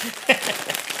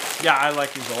 yeah, I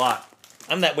like these a lot.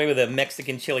 I'm that way with a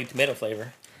Mexican chili tomato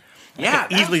flavor. Yeah,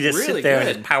 I easily just really sit there good.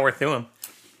 and just power through them.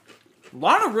 A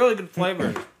lot of really good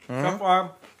flavors so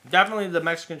far. Definitely the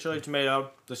Mexican chili tomato,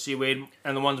 the seaweed,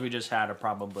 and the ones we just had are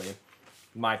probably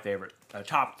my favorite.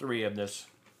 Top 3 of this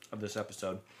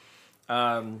episode.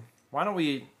 Why don't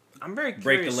we? I'm very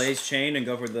Break curious. the Lay's chain and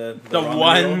go for the ramen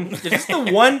one. roll. Is this the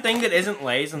one thing that isn't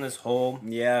Lay's in this whole?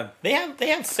 Yeah. They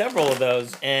have several of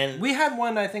those, and We had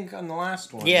one, I think, on the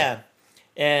last one. yeah,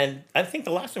 and I think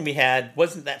the last one we had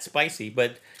wasn't that spicy,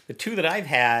 but the 2 that I've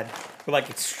had were like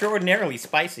extraordinarily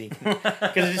spicy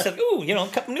because it just said, "Ooh,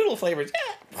 cup noodle flavors."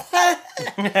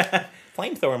 Yeah.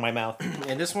 Flamethrower in my mouth.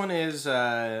 And this one is.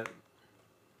 I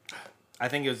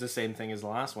think it was the same thing as the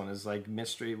last one. It's like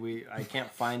mystery. I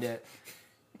can't find it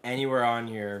anywhere on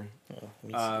here.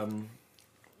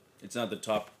 It's not the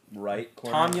top right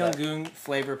corner. Tom Yum Goong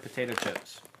flavored potato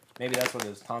chips. Maybe that's what it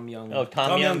is. Tom Yum. Oh,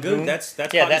 Tom Yum Goong. That's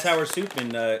hot and sour soup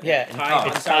in yeah, Thai. Thai. hot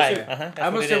It's and sour Thai. soup. Uh-huh, I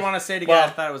almost didn't want to say it again. Well, I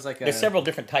thought it was like a. There's several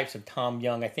different types of Tom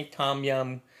Yum. I think Tom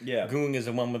Yum Yeah. Goong is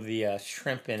the one with the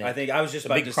shrimp in it. I think I was just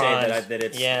The about big to say that prawns.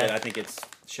 that I think it's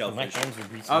Oh, my shellfish. hands are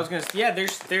greasy. I was gonna. Yeah,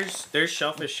 there's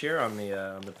shellfish here on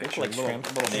the picture. like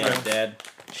shrimp. Little Yeah. Shrimp, Dad.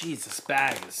 Jeez, this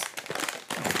bag is.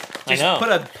 I know. Put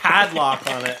a padlock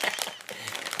on it.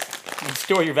 You can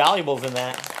store your valuables in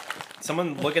that.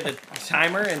 Someone look at the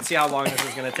timer and see how long this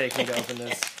is gonna take me to open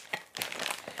this.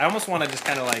 I almost want to just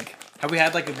kind of like. Have we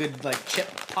had like a good like chip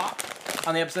pop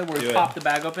on the episode where we Do it. pop the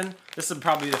bag open? This is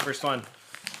probably the first one.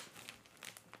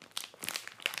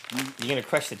 You're gonna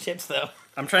crush the chips though.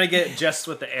 I'm trying to get it just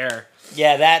with the air.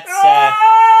 Yeah, that's.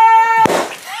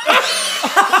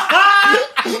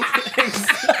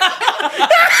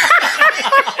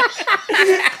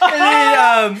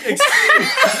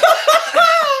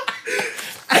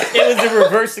 It was a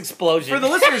reverse explosion. For the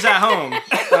listeners at home,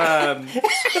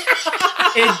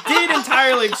 it did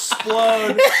entirely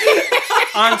explode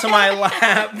onto my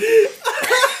lap.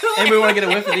 Anybody want to get a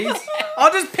whiff of these?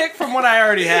 I'll just pick from what I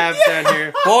already have down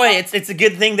here. Boy, it's a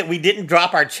good thing that we didn't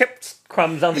drop our chip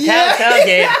crumbs on the couch, huh,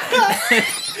 Gabe?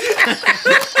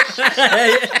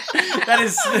 That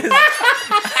is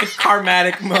a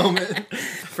karmatic moment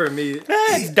for me.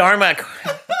 It's Dharma.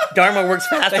 Dharma works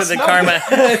faster than smell karma.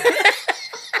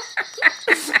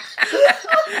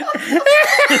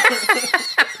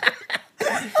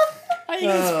 How do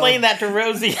you explain that to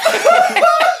Rosie?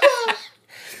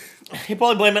 You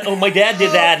probably blame it. Oh, my dad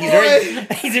did that.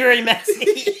 He's very messy.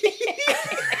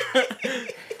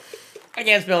 I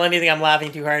can't spell anything. I'm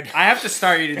laughing too hard. I have to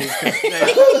start eating these because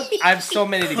I have so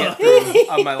many to get through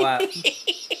on my lap.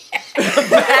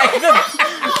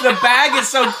 The bag is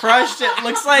so crushed. It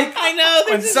looks like I know.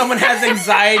 when someone has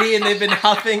anxiety and they've been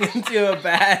huffing into a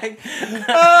bag.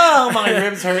 Oh, my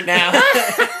ribs hurt now.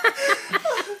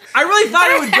 I really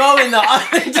thought it would go in the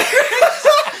other direction.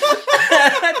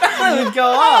 I thought it would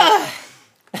go up.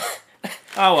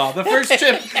 Oh well, the first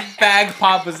chip bag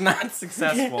pop was not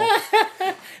successful.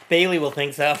 Bailey will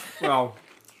think so. Well,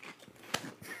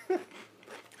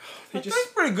 that's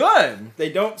pretty good. They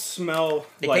don't smell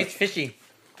They like taste fishy.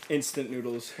 instant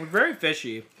noodles. We're very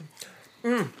fishy.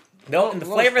 No, and the a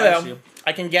little flavor spicy. though,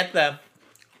 I can get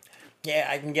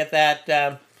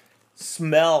that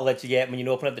smell that you get when you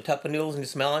open up the cup of noodles and you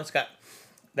smell it. It's got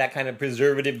that kind of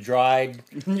preservative, dried,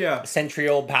 Yeah.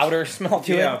 centriole powder smell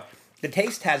to Yeah. it. The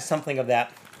taste has something of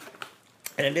that,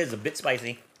 and it is a bit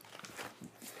spicy.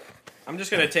 I'm just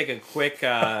gonna take a quick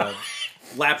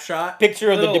Lap shot.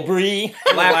 Picture of the Little- debris.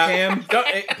 Lap cam.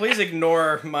 Please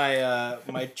ignore my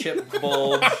my chip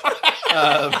bulge.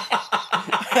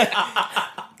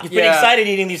 You've been excited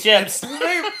eating these chips.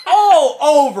 All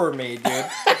over me, dude.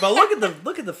 But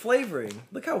look at the flavoring.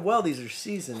 Look how well these are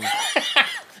seasoned.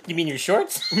 You mean your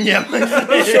shorts? Yeah.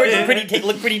 Your shorts are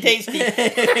look pretty tasty.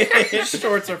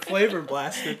 Shorts are flavor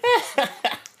blasted.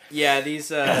 Yeah,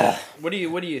 these. What do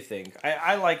you think?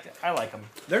 I like them.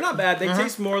 They're not bad. They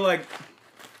taste more like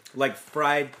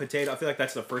fried potato. I feel like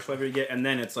that's the first flavor you get, and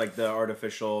then it's like the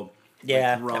artificial.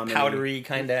 Yeah, like, that ramen-y. powdery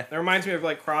kind of. It reminds me of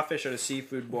like crawfish at a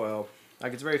seafood boil.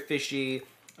 Like it's very fishy,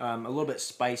 a little bit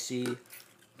spicy.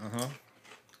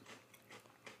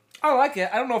 I like it.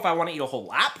 I don't know if I want to eat a whole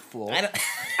lap full. I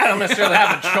don't necessarily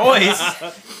have a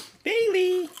choice.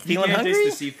 Bailey, You feeling can't hungry?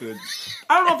 taste the seafood.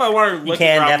 I don't know if I want to lick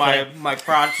can, around definitely. my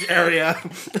crotch area.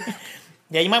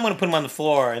 Yeah, you might want to put them on the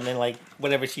floor and then like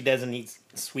whatever she doesn't eat,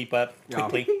 sweep up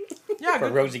quickly Yeah, before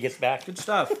good, Rosie gets back. good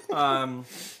stuff. I'll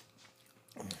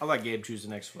let Gabe choose the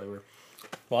next flavor.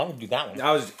 Well, I'm gonna do that one.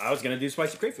 I was gonna do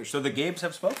spicy crayfish. So the Gabes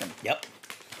have spoken. Yep.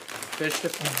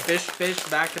 Fish,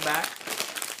 back to back.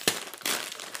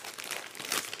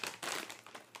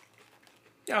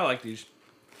 Yeah, I like these.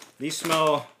 These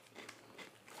smell.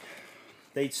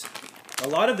 A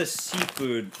lot of the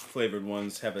seafood flavored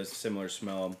ones have a similar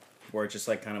smell, where it's just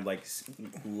like kind of like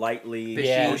lightly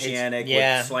Yeah, oceanic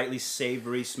yeah. with slightly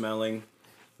savory smelling.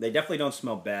 They definitely don't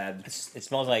smell bad. It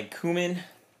smells like cumin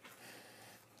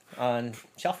on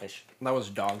shellfish. That was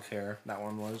dog's hair. That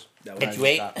one was. That Did was- you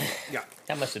wait? Yeah.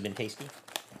 That must have been tasty.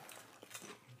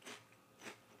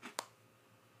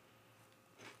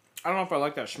 I don't know if I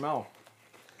like that smell.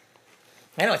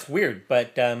 I know it's weird,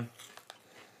 but It's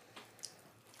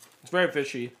very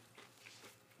fishy.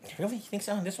 really, you think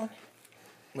so on this one?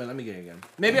 Wait, let me get it again.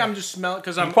 Maybe I'm just smelling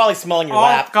because I'm You're probably smelling your all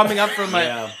lap. coming up from my.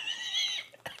 Yeah.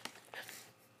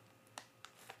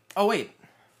 Oh wait.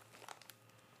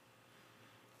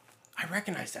 I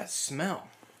recognize that smell.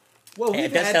 Well, Yeah,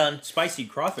 we've it does had sound- spicy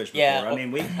crawfish before. Yeah, I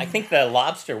mean, we. I think the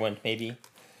lobster one maybe. That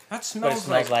What it smells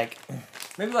smells like.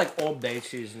 maybe like Old Bay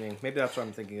seasoning. Maybe that's what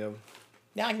I'm thinking of.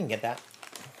 Yeah, I can get that.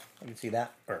 I can see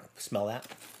that or smell that.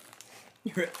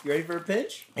 You ready for a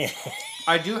pinch?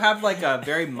 I do have like a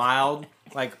very mild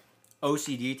like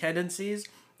OCD tendencies,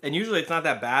 and usually it's not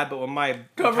that bad. But when my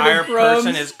Covered entire in crumbs.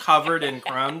 person is covered in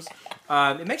crumbs,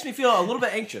 it makes me feel a little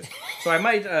bit anxious. So I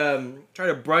might try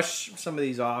to brush some of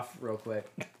these off real quick.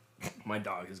 My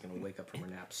dog is gonna wake up from her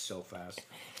nap so fast.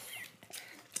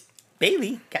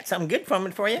 Bailey, got something good from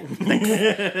it for you.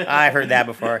 I've heard that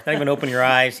before. Don't even open your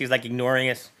eyes. He's like ignoring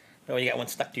us. Oh, you got one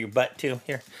stuck to your butt too.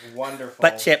 Here, Wonderful.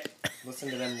 butt chip. Listen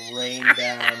to them rain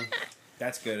down.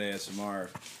 That's good ASMR.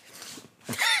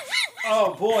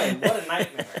 Oh boy, what a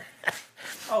nightmare.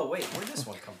 Oh wait, where'd this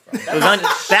one come from? It was on,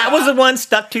 that was the one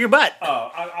stuck to your butt.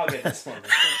 Oh, I'll get this one.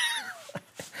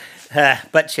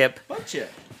 Butt chip. Butt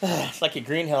chip. It's like a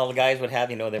green hell guys would have,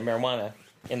 their marijuana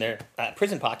in their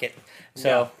prison pocket. So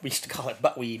Yeah. we used to call it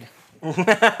butt weed.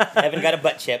 Haven't got a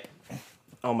butt chip.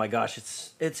 Oh my gosh,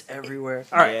 it's everywhere.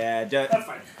 All right. Yeah, That's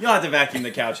fine. you'll have to vacuum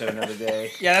the couch at another day.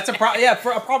 Yeah, that's a problem. Yeah,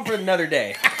 for a problem for another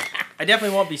day. I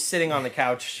definitely won't be sitting on the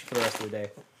couch for the rest of the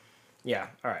day. Yeah.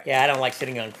 All right. Yeah, I don't like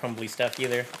sitting on crumbly stuff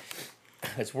either.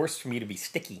 It's worse for me to be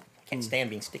sticky. Can't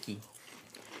stand being sticky.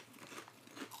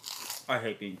 I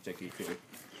hate being sticky too.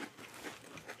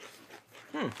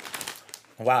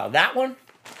 Wow, that one,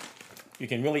 you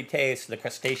can really taste the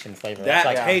crustacean flavor. That It's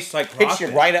like, tastes like hits crawfish.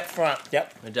 you right up front.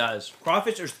 Yep. It does.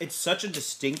 Crawfish, it's such a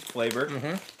distinct flavor.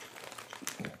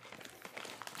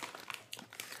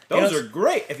 Those You know, are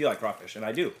great if you like crawfish, and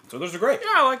I do. So those are great.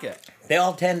 Yeah, I like it. They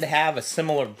all tend to have a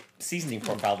similar seasoning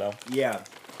profile, though. Yeah.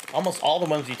 Almost all the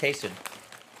ones you tasted.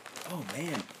 Oh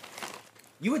man.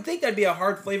 You would think that'd be a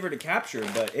hard flavor to capture,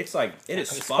 but it's like it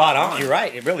is It's spot on. You're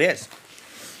right. It really is.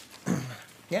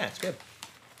 Yeah, it's good.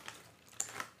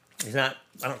 It's not.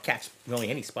 I don't catch really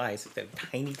any spice. It's a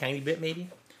tiny bit, maybe.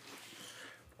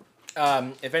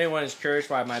 If anyone is curious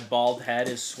why my bald head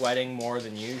is sweating more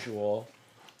than usual,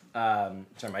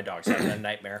 sorry, my dog's having a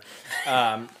nightmare.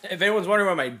 If anyone's wondering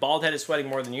why my bald head is sweating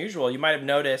more than usual, you might have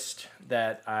noticed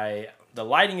that the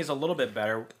lighting is a little bit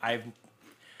better. I've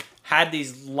had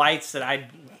these lights that I,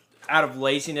 out of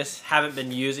laziness, haven't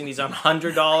been using. These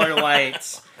 $100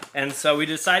 lights, and so we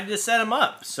decided to set them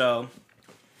up. So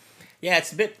Yeah,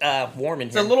 it's a bit warm in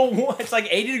it's here. a little warm. It's like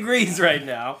 80 degrees right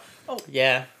now.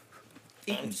 Yeah.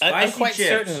 Eating I'm spicy quite chips.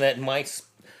 certain that my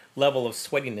level of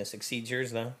sweatiness exceeds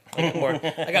yours, though.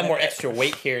 I got more extra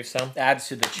weight here, so. Adds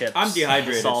to the chips. I'm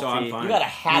dehydrated, so I'm Salty. fine. You got a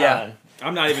hat Yeah. on.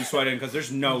 I'm not even sweating because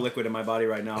there's no liquid in my body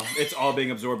right now. It's all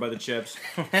being absorbed by the chips.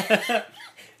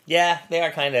 Yeah, they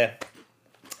are kind of.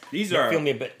 These Feel are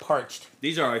me a bit parched.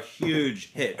 these are a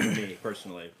huge hit for me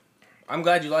personally. I'm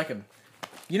glad you like them.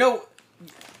 You know,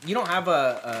 you don't have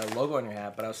a logo on your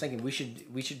hat, but I was thinking we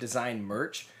should design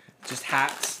merch just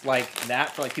hats like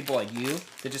that for like people like you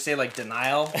that just say like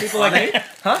denial. People like me?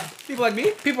 Huh? People like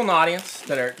me? People in the audience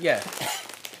that are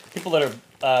People that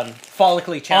are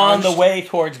follically on challenged. the way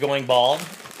towards going bald,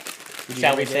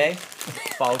 shall we say?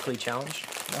 Follically challenged.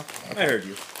 I heard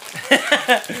you.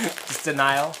 Just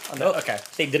denial. Nope. Okay.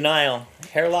 Say denial,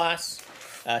 hair loss,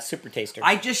 super taster.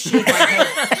 I just shaved my head.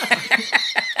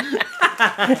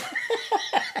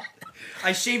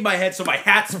 I shaved my head so my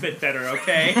hats fit better,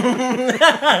 okay?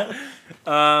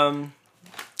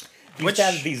 Which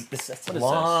has this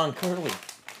long, curly,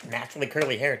 naturally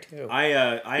curly hair too. I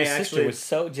Your sister actually was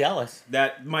so jealous.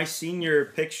 that my senior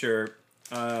picture.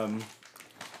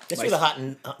 This My was a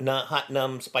hot,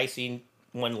 numb, spicy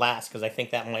one last because I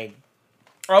think that might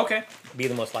Okay. be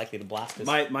the most likely to blast us.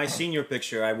 My senior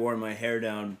picture, I wore my hair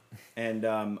down, and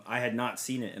I had not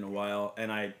seen it in a while,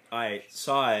 and I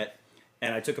saw it,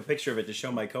 and I took a picture of it to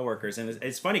show my coworkers, and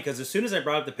it's funny because as soon as I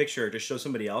brought up the picture to show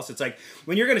somebody else, it's like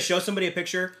when you're going to show somebody a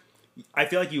picture, I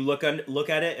feel like you look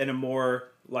at it in a more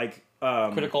like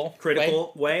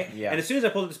Critical way. Yeah. And as soon as I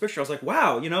pulled up this picture, I was like,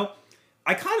 wow, you know.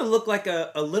 I kind of look like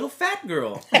a little fat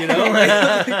girl, you know.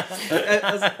 Like,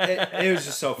 it was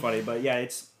just so funny, but yeah,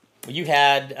 it's You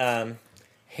had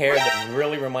hair that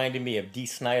really reminded me of Dee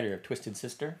Snider of Twisted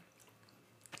Sister.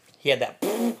 He had that.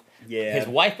 yeah. His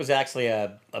wife was actually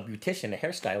a beautician, a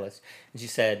hairstylist, and she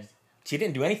said she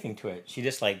didn't do anything to it. She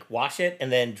just like wash it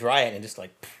and then dry it and just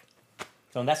like.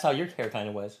 So that's how your hair kind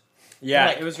of was. Yeah,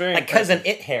 Like- it was very like cousin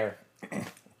It hair.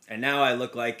 And now I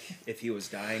look like if he was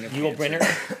dying of You will cancer.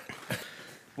 Brenner.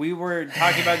 We were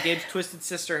talking about Gabe's twisted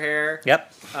sister hair.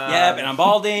 Yep. Yep, and I'm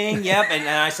balding. Yep, and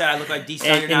I said I look like D.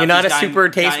 Snyder And now. you're not He's a super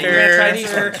taster. dying of Try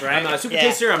cancer. these, right? I'm not a super Yeah.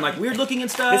 taster. I'm like weird looking and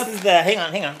stuff. This is the hang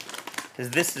on, because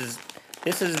this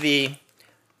is the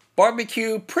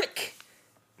barbecue prick.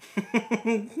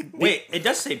 Wait, it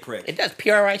does say prick. It does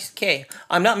PRIK.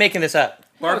 I'm not making this up.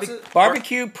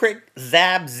 Barbecue prick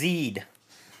Zab Zeed.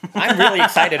 I'm really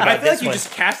excited I about feel like this you one.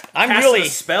 just cast really- a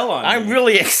spell on I'm me.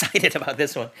 really excited about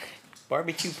this one.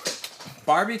 Barbecue prick.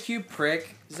 Barbecue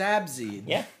prick Zabseed.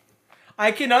 Yeah.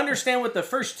 I can understand what the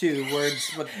first two words,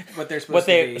 what they're supposed What to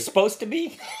they're be. supposed to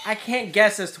be? I can't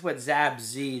guess as to what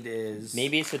Zabseed is.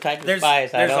 Maybe it's the type of There's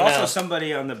spies. I don't also know.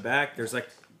 somebody on the back. There's like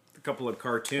a couple of Oh,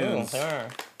 cartoons there are.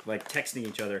 like texting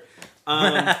each other.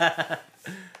 Yeah,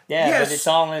 Yes. but it's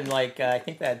all in like I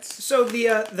think that's So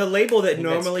the label that think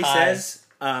that's normally Thai. says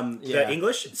Yeah. the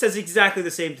English says exactly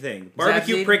the same thing.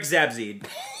 Barbecue Zabzeed? prick Zabzeed.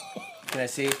 Can I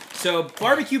see? So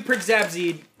barbecue prick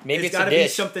Zabzeed. Maybe it's it's a got to be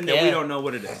dish. something that we Yeah. don't know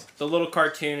what it is. The little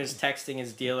cartoon is texting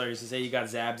his dealers to say you got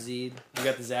Zabseed. You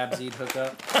got the Zabseed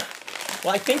hookup.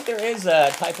 well, I think there is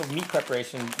a type of meat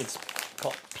preparation that's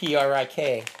called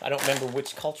PRIK. I don't remember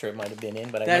which culture it might have been in,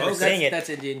 but I remember seeing it. That's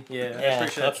Indian. Yeah, I'm Yeah,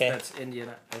 pretty sure okay. that's Indian.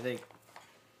 I think.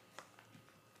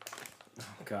 Oh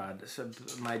God! So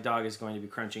my dog is going to be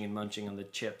crunching and munching on the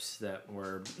chips that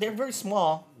were. They're very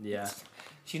small. Yeah,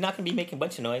 She's not going to be making a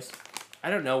bunch of noise. I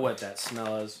don't know what that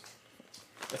smell is.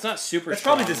 It's not super. That's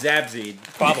strong. probably the Zabzeed.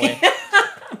 Probably.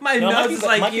 My No, it might nose be is the-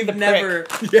 like might be you've the never.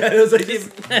 Yeah, it was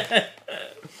like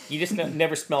You just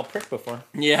never smelled prick before.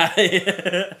 Yeah.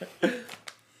 I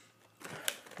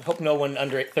hope no one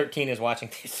under 13 is watching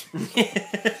this.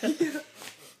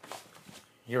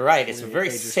 You're right. It's a very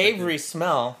Age restricted. savory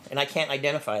smell, and I can't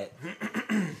identify it.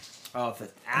 Oh, the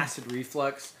acid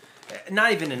reflux.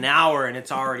 Not even an hour, and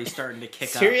it's already starting to kick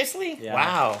up. Seriously? Yeah.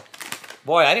 Wow.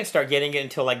 Boy, I didn't start getting it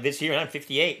until like this year, and I'm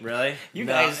 58. Really? You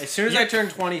No, guys- As soon as I turned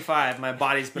 25, my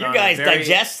body's been You on guys a very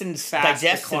digesting fast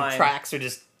decline. tracks are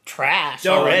just trash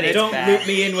Don't already. don't bad. loop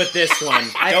me in with this one.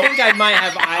 I Don't- think I might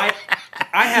have.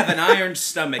 I have an iron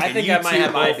stomach. I and think you I might two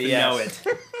have both IBS. know it.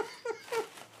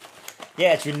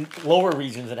 Yeah, it's your lower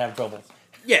regions that have trouble.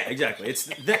 Yeah, exactly. It's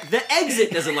the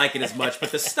exit doesn't like it as much,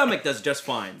 but the stomach does just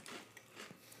fine.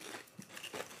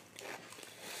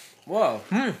 Whoa.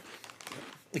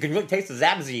 You can really taste the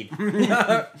Zabzeed.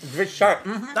 It's very sharp.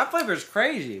 That flavor's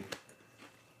crazy.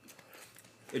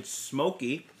 It's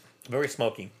smoky, Very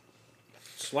smoky.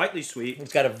 slightly sweet,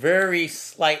 It's got a very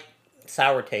slight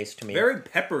sour taste to me. very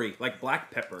peppery, like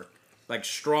black pepper, like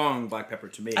strong black pepper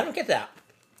to me. I don't get that.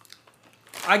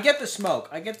 I get the smoke.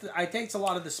 I taste a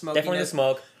lot of the smoke. Definitely the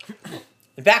smoke.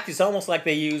 In fact, it's almost like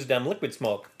they used liquid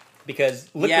smoke because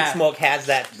liquid Yeah. smoke has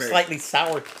that Very- slightly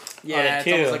sour Yeah, on it it's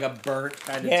too. almost like a burnt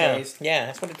kind of yeah, taste. yeah,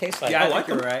 that's what it tastes like. Yeah, I like think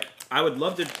you're them. right. I would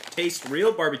love to taste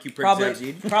real barbecue prick Probably,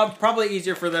 Zabzeed. probably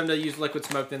easier for them to use liquid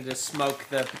smoke than to smoke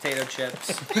the potato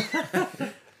chips.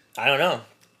 I don't know.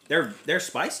 They're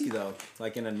spicy though,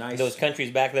 like in a nice. Those countries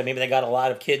back then, maybe they got a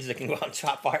lot of kids that can go out and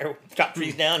chop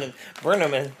trees down and burn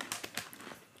them. And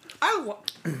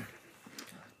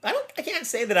I can't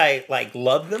say that I like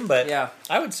love them, but Yeah.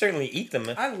 I would certainly eat them.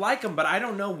 I like them, but I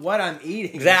don't know what I'm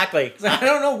eating. Exactly. I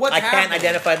don't know what's I can't happening.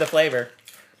 identify the flavor.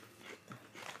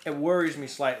 It worries me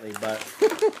slightly, but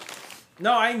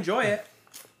no, I enjoy it.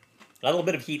 A little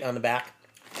bit of heat on the back.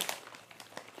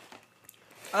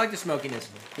 I like the smokiness.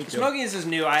 The smokiness is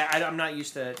new. I'm not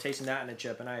used to tasting that in a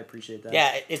chip, and I appreciate that.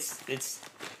 Yeah, it's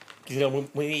you know when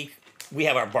we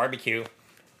have our barbecue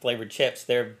flavored chips.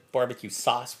 They're barbecue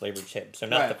sauce flavored chips. They're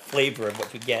not Right. the flavor of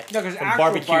what you get No, because from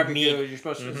actual barbecue meat. you're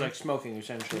supposed to it's like smoking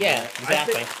essentially. Yeah, right?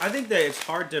 exactly. I think that it's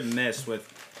hard to miss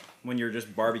with when you're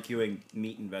just barbecuing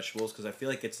meat and vegetables because I feel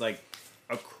like it's like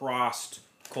across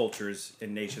cultures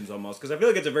and nations almost because I feel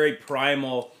like it's a very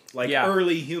primal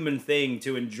early human thing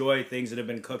to enjoy things that have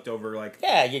been cooked over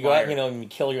Yeah, you go out, fire. and you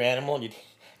kill your animal, and you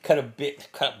cut a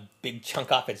big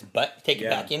chunk off its butt, take it Yeah.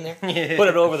 back in there, put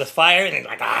it over the fire, and it's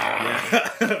like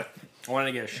ah. I wanted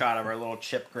to get a shot of our little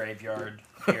chip graveyard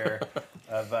here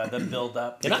of the build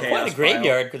up. They're not quite a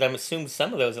graveyard because I'm assuming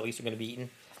some of those at least are going to be eaten.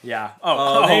 Yeah.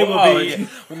 They will be.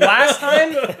 Yeah. Last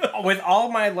time, with all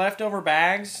my leftover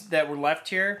bags that were left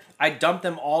here, I dumped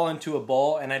them all into a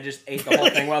bowl and I just ate the whole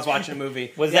thing while I was watching a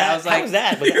movie. Was I that? was How like, was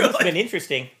that? But that must have been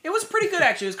interesting. It was pretty good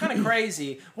actually. It was kind of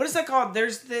crazy. What is that called?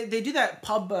 They do that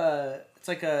pub. It's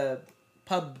like a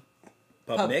pub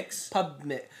mix.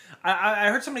 I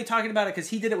heard somebody talking about it because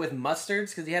he did it with mustards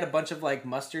because he had a bunch of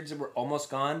mustards that were almost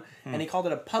gone and he called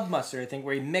it a pub mustard. I think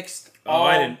where he mixed. Oh,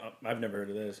 I didn't. I've never heard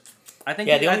of this. I think.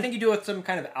 Yeah, I think you do it with some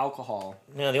kind of alcohol.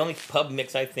 No, the only pub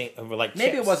mix I think were like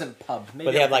Maybe chips. it wasn't pub. Maybe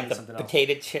But they I'm have like thinking the something else.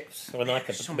 potato chips, or like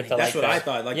the So many- but That's like what the- I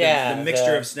thought. Like yeah, the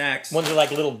mixture of snacks. Ones are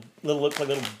like little look like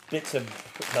little bits of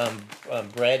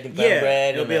bread, and brown bread.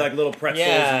 it'll and be like little pretzels.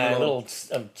 yeah, and little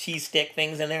cheese stick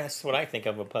things in there. That's what I think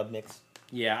of a pub mix.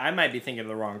 Yeah, I might be thinking of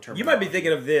the wrong term. You might be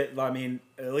thinking of I mean,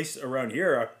 at least around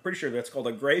here, I'm pretty sure that's called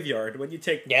a graveyard. When you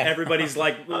take Yeah. everybody's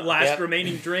last Yep.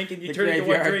 remaining drink and you the turn it into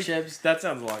one graveyard drink. chips. That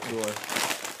sounds a lot cooler.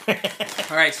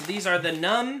 All right, so these are the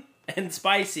numb and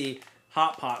spicy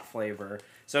hot pot flavor.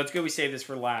 So it's good we save this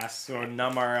for last. So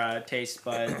numb our taste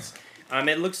buds.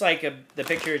 It looks like the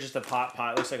picture is just a pot.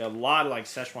 It looks like a lot of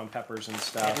Szechuan peppers and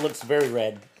stuff. It looks very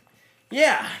red.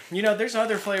 Yeah, there's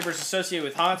other flavors associated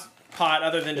with hot pot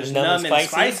other than just Numb numb and and spicy?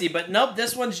 spicy. But nope,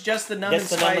 this one's just the numb That's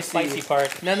the and numb and spicy. spicy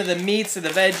part. None of the meats or the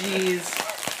veggies.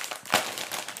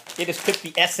 They just took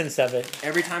the essence of it.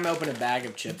 Every time I open a bag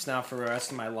of chips now for the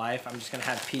rest of my life, I'm just gonna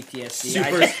have PTSD.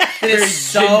 Super- it very is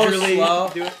so gingerly slow.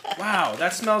 do it. Wow,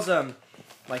 that smells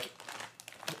like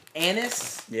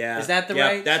anise. Yeah, Is that the yeah,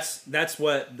 right? That's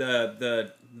what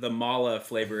the mala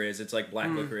flavor is. It's like black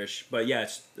licorice, but yeah,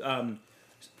 it's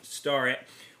star.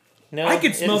 No, I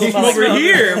can it smell this smells over like-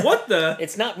 here. What the?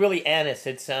 It's not really anise.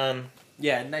 It's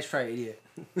Yeah, nice try, idiot.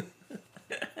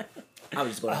 I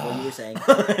was just going what you were saying.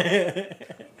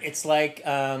 It's like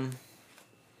God,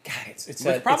 it's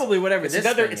With probably whatever it's this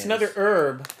another thing it's is. another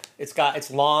herb. It's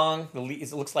long. The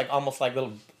leaves, it looks like almost like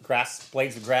little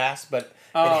blades of grass, but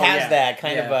Oh, it has yeah. that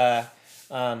kind of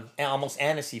almost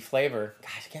anisey flavor.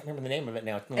 Gosh, I can't remember the name of it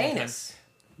now. It's been a long time. Anus.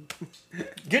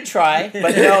 Good try,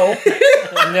 but no,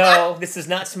 no. This does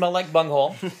not smell like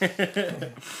bunghole.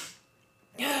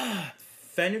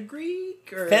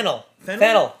 Fenugreek or Fennel. Fennel?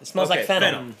 Fennel. It smells Okay, like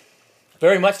fennel.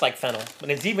 Very much like fennel, but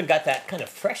it's even got that kind of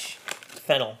fresh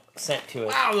fennel scent to it.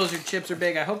 Wow, those chips are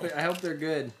big. I hope they're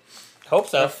good. Hope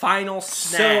The so. final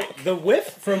snack. So the whiff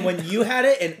from when you had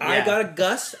it and I Yeah. got a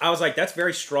gust, I was like, "That's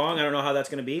very strong." I don't know how that's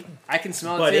going to be, I can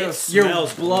smell but it too. it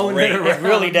smells You're blowing great. it around. It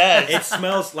really does. It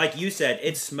smells like you said.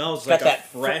 It smells Got like a that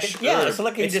fresh. Yeah, herb. it's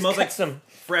like you it just smells cut like some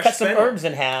fresh cut some fennel. herbs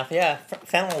in half. Yeah,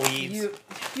 fennel leaves.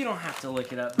 You don't have to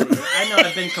look it up, buddy. I know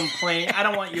I've been complaining. I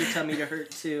don't want your tummy to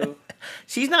hurt too.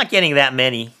 She's not getting that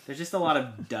many. There's just a lot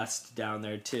of dust down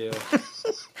there too.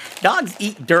 Dogs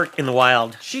eat dirt in the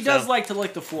wild. She does like to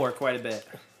lick the floor quite a bit.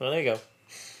 Well, there you go.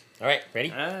 All right,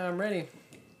 ready? I'm ready.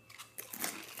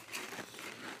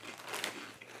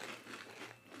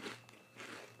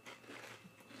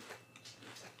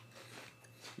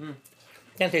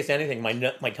 Can't taste anything. My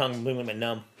tongue a little bit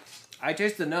numb. I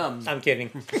taste the numb. I'm kidding.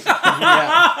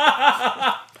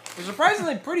 Yeah. It's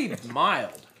surprisingly pretty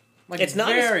mild. Like It's not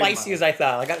as very spicy mild. as I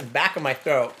thought. I got the back of my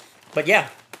throat, but yeah,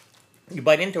 you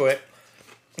bite into it,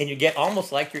 and you get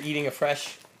almost like you're eating a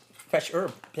fresh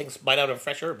herb. Take a bite out of a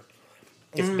fresh herb.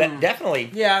 It's definitely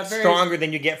Yeah, very- stronger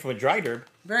than you get from a dried herb.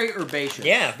 Very herbaceous.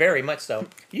 Yeah, very much so.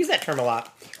 You use that term a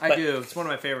lot. I but do. It's one of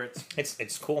my favorites.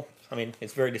 It's cool. I mean,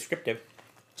 it's very descriptive.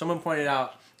 Someone pointed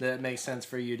out that it makes sense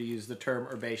for you to use the term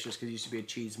herbaceous because you used to be a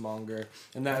cheesemonger,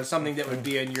 and that is something that would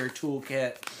be in your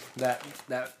toolkit.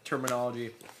 That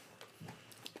terminology.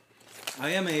 I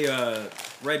am a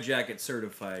Red Jacket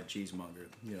certified cheesemonger.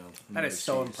 You know, That is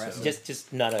so impressive.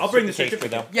 Just not a I'll bring the super taster,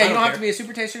 certificate. though. Yeah, I you don't don't have care. to be a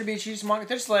super taster to be a cheesemonger.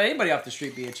 Just let anybody off the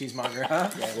street be a cheesemonger, huh?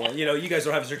 Yeah, well, you know, you guys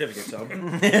don't have a certificate, so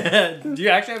Do you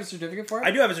actually have a certificate for it?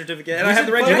 I do have a certificate, and I have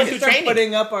the Red We went should through Jacket. start training.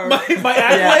 putting up our My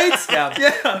accolades.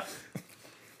 yeah.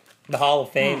 The Hall of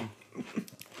Fame.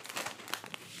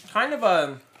 Kind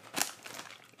of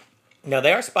Now,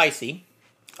 they are spicy,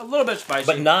 a little bit spicy,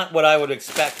 but not what I would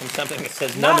expect from something that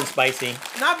says numb and spicy.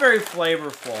 not very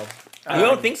flavorful. You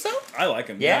don't think so? I like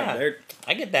them. Yeah. they're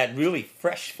I get that really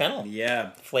fresh fennel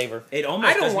yeah. flavor. It I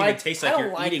almost don't doesn't like- even taste I like don't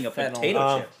you're like eating a fennel.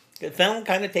 potato chip. The fennel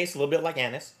kind of tastes a little bit like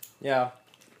anise, Yeah,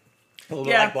 a little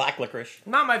Yeah. bit like black licorice.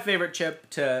 not my favorite chip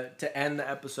to end the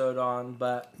episode on,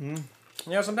 but you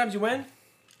know, sometimes you win,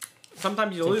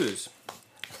 sometimes you lose.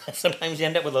 Sometimes you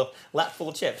end up with a lap full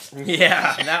of chips.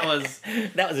 Yeah, that was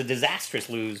That was a disastrous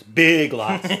lose. Big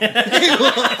loss.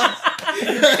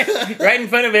 Right in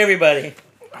front of everybody.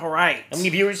 all right. How many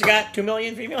viewers you got? 2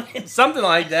 million? 3 million? Something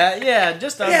like that. Yeah,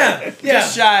 just under, Yeah,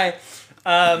 just shy.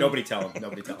 Nobody tell them.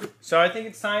 Nobody tell them. So I think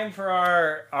it's time for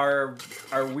our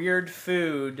weird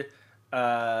food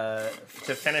to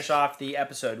finish off the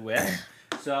episode with.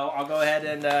 So I'll go ahead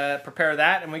and prepare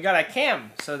that, and we got a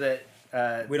cam so that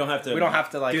We don't have to. We don't have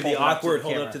to, like, do hold the it up to awkward the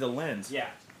hold camera. up to the lens. yeah.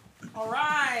 All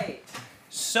right.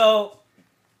 So,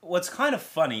 what's kind of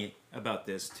funny about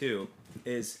this too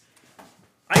is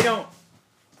I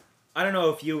don't know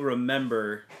if you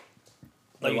remember.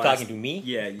 Are the you last- talking to me?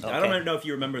 Yeah, I Okay. don't know if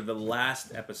you remember the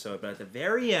last episode, but at the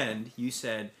very end, you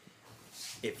said,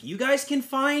 "If you guys can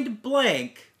find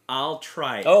blank, I'll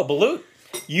try it." Oh, Balut.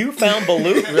 You found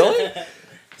Balut? Really?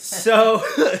 So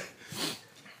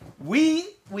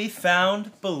we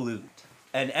found Balut,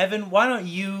 and Evan, why don't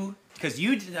you? Because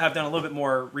you have done a little bit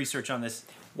more research on this.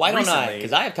 Why don't I? recently.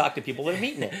 Because I have talked to people that have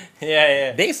eaten it.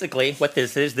 Yeah. Basically, what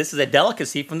this is a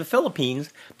delicacy from the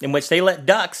Philippines in which they let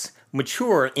ducks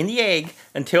mature in the egg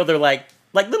until they're like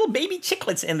little baby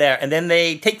chicklets in there, and then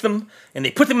they take them and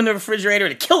they put them in the refrigerator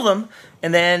to kill them,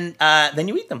 and then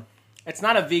you eat them. It's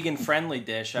not a vegan friendly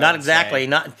dish. I Not would exactly. say.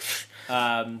 Not.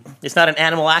 Um, It's not an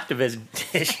animal activist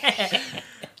dish.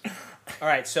 all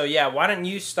right. So yeah, why don't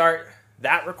you start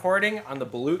that recording on the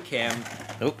Balut cam?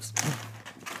 Oops.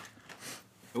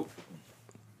 Oh,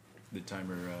 the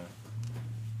timer.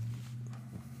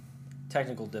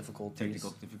 Technical difficulties. Technical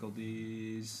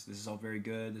difficulties. This is all very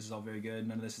good. This is all very good.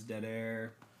 None of this is dead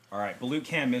air. All right, Balut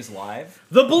Cam is live.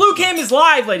 The Balut cam is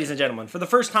live, ladies and gentlemen, for the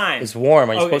first time. It's warm.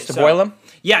 Are you Okay, supposed to so- boil them?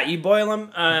 Yeah, you boil them,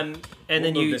 and then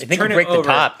move you this. I think turn you break it over. the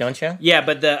top, don't you? Yeah,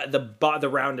 but the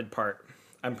rounded part,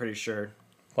 I'm pretty sure.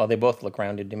 Well, they both look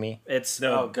rounded to me. It's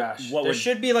No, oh gosh, what there would-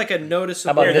 should be like a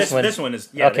noticeable. How about Here, this one? This one is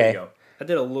There Okay. you go. I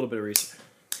did a little bit of research.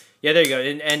 Yeah, there you go,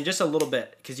 and just a little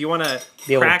bit because you want to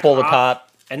Be able to pull the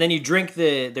top. and then you drink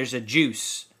there's a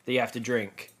juice that you have to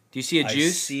drink. Do you see a I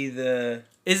juice? see the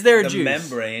Is there a juice?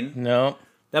 membrane. No.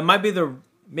 That might be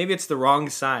maybe it's the wrong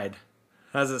side.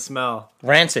 How does it smell?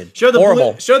 Rancid. Show the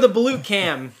Horrible. Show the Balut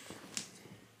cam.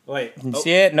 Wait. You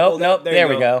see it? Nope, hold up. nope. There There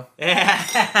you we go. It's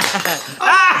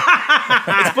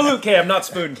Balut Cam, not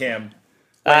Spoon Cam.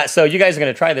 So you guys are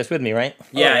going to try this with me, right?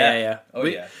 Yeah. Oh,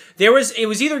 yeah. It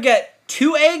was either get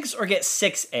 2 eggs or get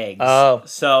 6 eggs. Oh.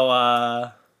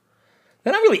 So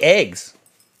They're not really eggs.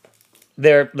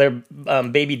 They're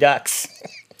baby ducks.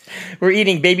 We're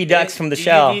eating baby ducks from the Do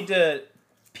shell. you need to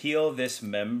peel this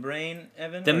membrane,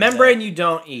 Evan? the or is membrane that- you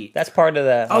don't eat. That's part of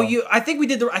the. Oh, I think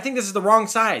this is the wrong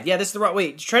side. Yeah, this is the wrong.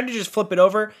 Wait, try to just flip it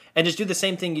over and just do the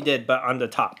same thing you did, but on the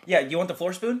top. Yeah, you want the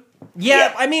floor spoon?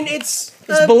 Yeah, I mean it's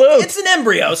Balut. It's an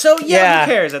embryo, so Yeah.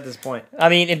 who cares at this point? I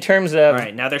mean, in terms of. All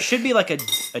right, now there should be like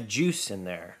a juice in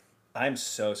there. I'm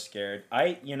so scared.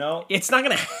 It's not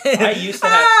gonna. I used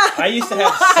to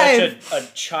have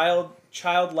such a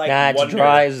childlike Nah, it's wonder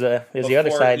dry as the other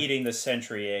before side. eating the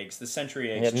century eggs. The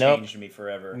century eggs Yeah, nope. changed me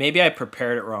forever. Maybe I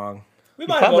prepared it wrong. We You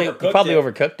might probably, have you probably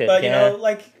overcooked it. But yeah. you know,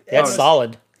 like That's it was-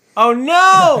 solid. Oh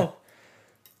no!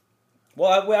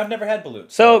 Well, I've never had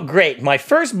Balut. So great. My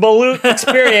first Balut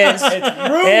experience. ruined.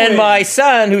 And my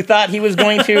son, who thought he was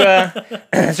going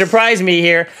to surprise me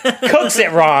here, cooks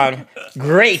it wrong.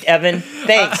 Great, Evan.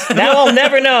 Thanks. Now I'll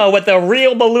never know what the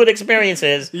real Balut experience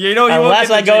is You know, you won't unless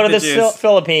get I to go to drink the the juice.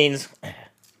 Philippines.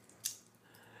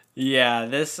 Yeah,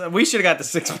 this we should have got the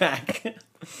 6-pack.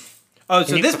 Oh,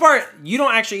 so you- this part you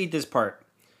don't actually eat this part.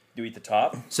 Do you eat the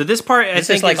top? So this part, I It's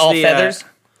think just like is all the, feathers.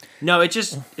 No,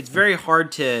 it's very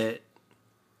hard to.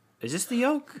 Is this the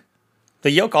yolk?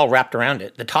 The yolk all wrapped around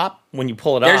it. The top, when you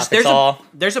pull it off, it's all.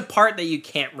 There's a part that you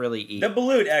can't really eat. The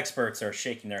Balut experts are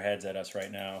shaking their heads at us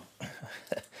right now.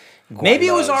 Maybe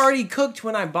it was knows? already cooked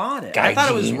when I bought it. I thought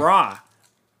it was Gaijin. raw.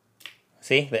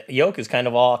 See, the yolk is kind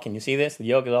of all. Can you see this? The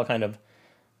yolk is all kind of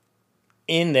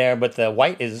in there, but the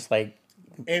white is like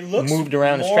It looks moved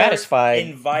around and more stratified.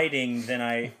 inviting than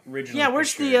I originally. Yeah,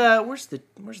 where's pictured.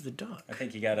 where's the dog? I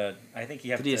think you gotta. I think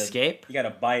you have Did to. he escape? You gotta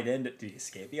bite in to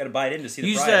escape. You gotta bite in to see the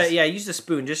Use prize. use the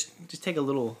spoon. Just take a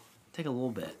little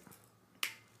bit.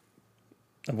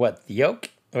 Of what? The yolk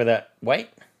or the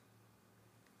white?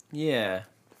 Yeah.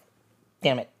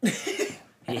 Damn it!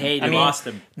 He hated I mean- Lost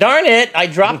him. Darn it! I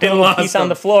dropped a little Lost piece on him.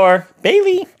 the floor.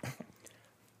 Bailey,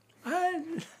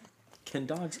 Can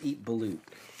dogs eat balut?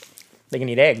 they can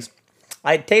eat eggs.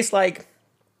 It tastes like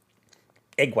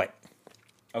egg white.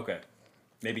 Okay,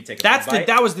 maybe take a That's bite.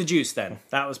 that was the juice then.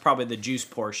 That was probably the juice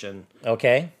portion.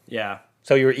 Okay, Yeah.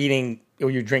 so you were eating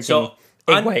or you're drinking So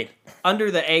egg white,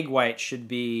 under the egg white should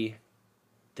be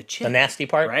the chick, the nasty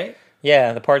part, right?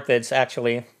 Yeah, the part that's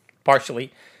actually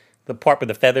partially the part with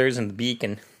the feathers and the beak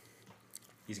and.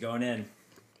 He's going in.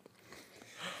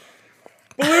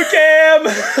 Blue cam.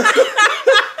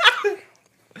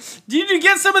 Did you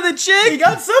get some of the chick? He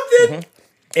got something. Mm-hmm.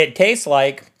 It tastes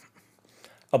like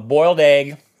a boiled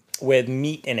egg with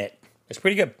meat in it. It's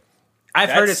pretty good. I've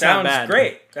That heard it sound sounds bad.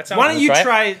 great. That sounds. Why don't you Try it?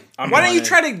 try? I'm Why don't going you in.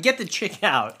 try to get the chick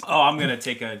out? Oh, I'm gonna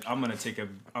take a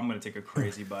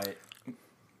crazy bite.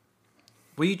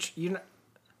 Will you?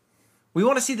 We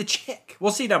want to see the chick.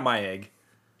 We'll see it on my egg.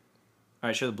 All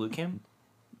right, show the blue cam.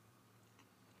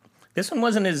 This one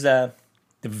wasn't as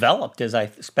developed as I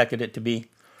expected it to be.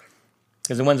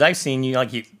 Because the ones I've seen, you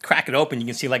crack it open, you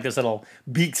can see like this little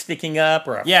beak sticking up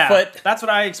or a Yeah, foot. that's what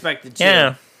I expected too.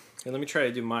 Yeah. Here, let me try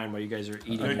to do mine while you guys are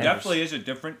eating. There yours. definitely is a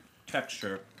different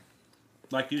texture.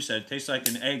 Like you said, it tastes like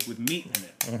an egg with meat in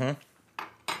it.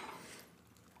 Mm-hmm.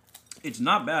 It's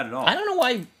not bad at all. I don't know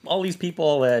why all these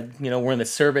people that were in the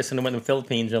service and went to the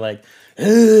Philippines are like,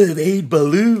 they ate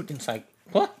balut. It's like,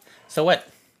 what? So what?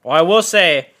 Well, I will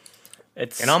say,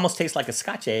 It almost tastes like a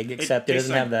Scotch egg, except it tastes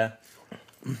doesn't have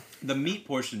The meat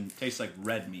portion tastes like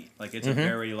red meat. Like it's a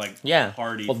very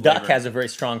hearty. Well, duck flavor. has a very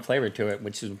strong flavor to it,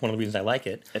 which is one of the reasons I like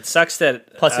it. it sucks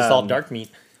that Plus, it's all dark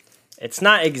meat. It's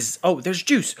not. Oh, there's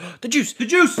juice. The juice. The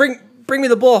juice. Bring me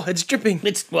the bowl. It's dripping.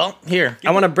 Here.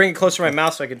 I want to bring it closer to my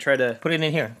mouth so I can try to. Put it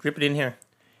in here. Drip it in here.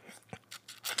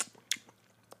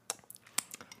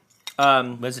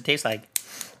 What does it taste like?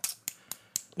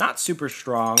 Not super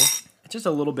strong. Just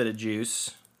a little bit of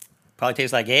juice. Probably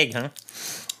tastes like egg, huh?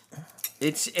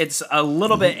 It's a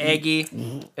little bit eggy.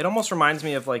 It almost reminds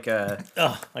me of like a.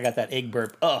 Oh, I got that egg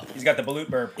burp. Oh, He's got the balut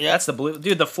burp. yeah. That's the blue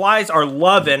dude. The flies are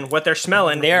loving what they're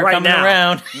smelling. They are right coming now.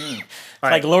 around. It's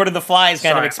right. like Lord of the Flies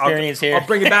kind Sorry, of experience here. I'll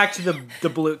bring it back to the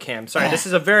balut cam. Sorry, this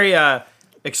is a very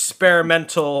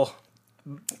experimental.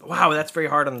 Wow, that's very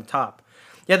hard on the top.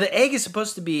 Yeah, the egg is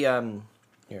supposed to be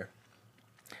here.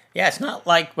 Yeah, it's not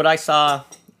like what I saw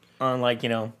on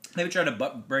Maybe try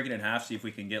to break it in half, see if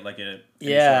we can get like any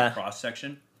Yeah. sort of cross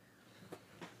section.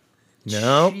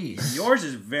 No. Yours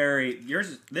is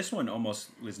this one almost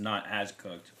was not as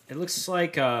cooked. It looks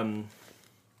like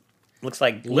Looks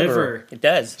like Liver. liver. It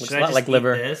does. Looks a lot like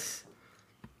liver. This?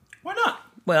 Why not?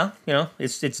 Well,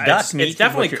 it's duck meat. It's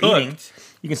definitely is what you're eating. cooked.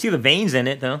 You can see the veins in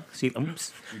it, though. See,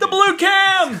 oops. The blue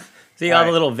cam. See all the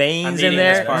Alright. little I'm veins eating in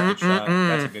this there. part. Good shot.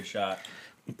 That's a good shot.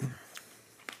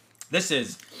 This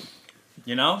is,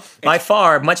 By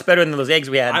far, much better than those eggs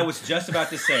we had. I was just about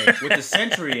to say with the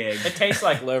century eggs. It tastes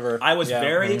like liver. I was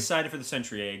very excited for the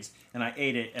century eggs, and I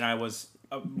ate it, and I was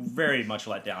very much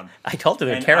let down. I told you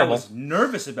they're And terrible. I was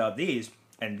nervous about these,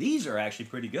 and these are actually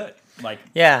pretty good. Like,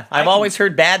 Yeah, I've can- always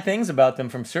heard bad things about them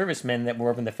from servicemen that were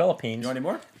over in the Philippines. you want any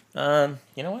more?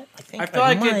 You know what? I think I feel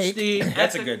like might. it's the.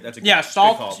 That's a good. Yeah, good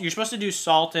salt. call. You're supposed to do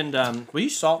salt and. Will you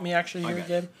salt me actually here Okay.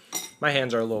 again? My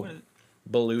hands are a little Gotta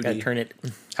baluty. turn it.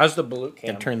 How's the balut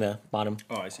cam? Gotta turn the bottom.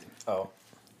 Oh, I see. Oh,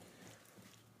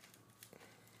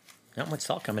 Not much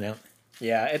salt coming out.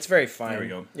 yeah, it's very fine. There we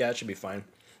go. Yeah, it should be fine.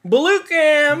 Balut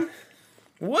cam.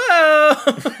 Whoa.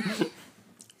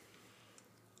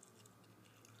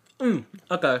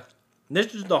 Okay.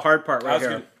 This is the hard part I right was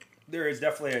here. gonna, there is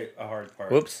definitely a hard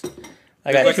part. Whoops.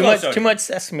 I got Like too low much sodium.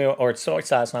 sesame or soy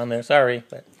sauce on there. Sorry,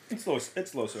 but It's low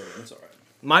sodium. It's all right.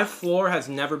 My floor has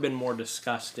never been more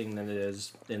disgusting than it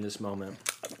is in this moment.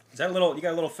 Is that a little? You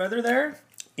got a little feather there?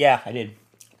 yeah, I did.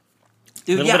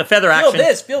 Dude, Little bit of feather feel action.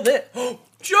 this. Feel this.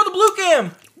 Show the blue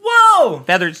cam. Whoa.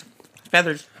 Feathers.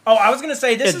 Oh, I was gonna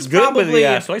say this It's is good probably with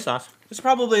the soy sauce. it's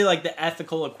probably like the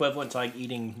ethical equivalent to like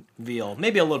eating veal,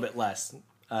 maybe a little bit less.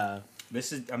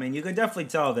 This is. I mean, you could definitely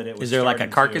tell that it was. Is there like a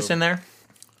starting carcass to in there?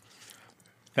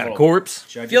 Got a Well, corpse?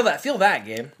 judge Feel it. that,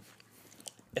 Gabe.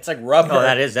 It's like rubber. Oh,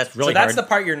 that's really so that's hard. the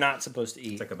part you're not supposed to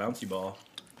eat. It's like a bouncy ball.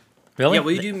 Really? Yeah,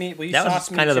 will you do me? Will you That sauce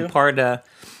was kind me of too? the part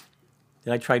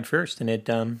that I tried first, and it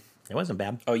wasn't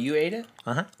bad. Oh, you ate it?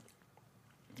 Uh-huh.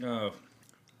 Oh,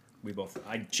 we both.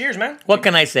 Cheers, man. What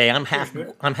can I say? I'm half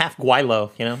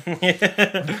Guaylo, you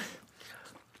know?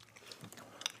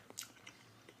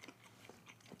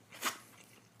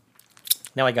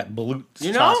 Now I got balut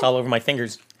sauce all over my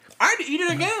fingers. I'd eat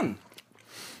it again.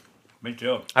 Me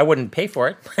too. I wouldn't pay for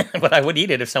it, but I would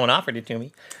eat it if someone offered it to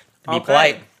me. To be Okay.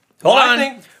 polite. Well, Hold I on.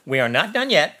 think- We are not done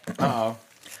yet. Uh-oh.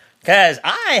 Because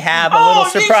I have a little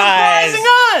surprise. Surprising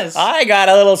us! I got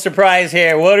a little surprise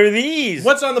here. What are these?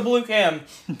 What's on the blue cam?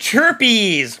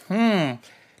 Chirpies.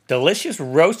 Delicious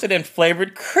roasted and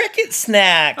flavored cricket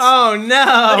snacks. Oh,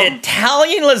 no.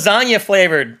 Italian lasagna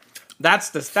flavored.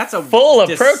 That's a Full of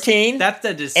protein That's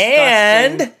the disgusting.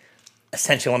 and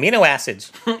essential amino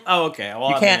acids. Oh, okay.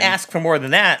 Well, You can't ask for more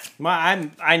than that.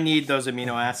 I need those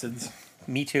amino acids.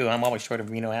 Me too. I'm always short of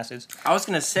amino acids. I was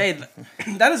gonna say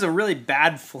that is a really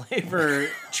bad flavor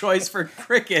choice for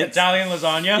crickets. Italian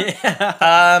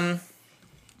lasagna.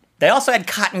 They also had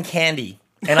cotton candy.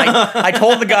 And I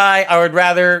told the guy I would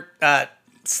rather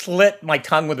slit my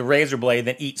tongue with a razor blade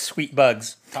than eat sweet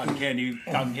bugs. Cotton candy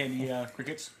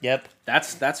crickets. Yep.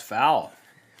 That's foul.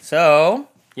 So,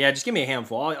 Yeah, just give me a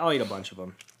handful. I'll eat a bunch of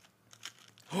them.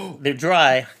 they're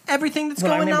dry. Everything that's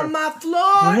Well, I going on remember. my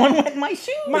floor. One went in my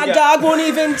shoe. My dog won't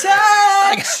even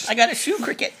touch. I got a shoe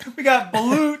cricket. We got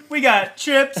balut. We got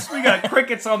chips. We got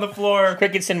crickets on the floor.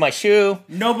 Crickets in my shoe.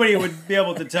 Nobody would be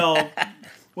able to tell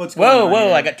what's going on. Whoa,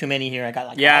 here. I got too many here. I got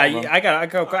like Yeah, all of them.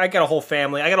 I got a whole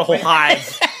family. I got a whole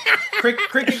hive.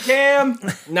 cricket cam.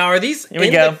 Now, are these we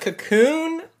in go. the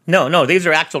cocoon? No, these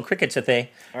are actual crickets that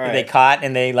they right. caught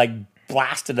and they like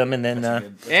blasted them and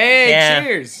then. Hey, Yeah.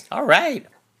 cheers. All right,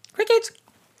 crickets.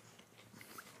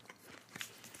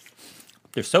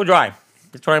 They're so dry.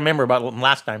 That's what I remember about them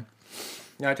last time.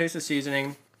 Now, I taste the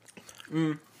seasoning.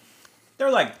 They're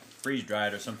like freeze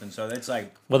dried or something, so it's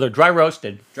like Well, they're dry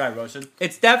roasted. dry roasted.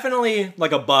 It's definitely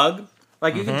like a bug.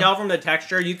 Like you can tell from the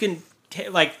texture. You can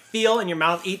like feel in your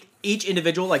mouth each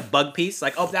individual like bug piece.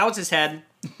 Like, oh, that was his head.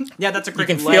 Yeah, that's a You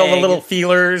cricket can feel the leg. little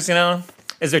feelers, you know,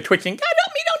 as they're twitching. God,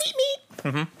 don't eat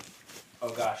me. Oh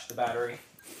gosh, the battery.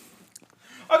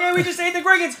 Okay, we just ate the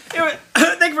crickets. Anyway,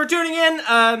 thank you for tuning in.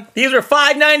 These are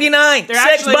 $5.99. They're $6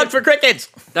 actually- for crickets.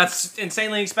 That's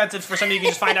insanely expensive for something you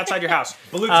can just find outside your house.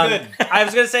 Balut's good. I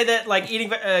was gonna say that like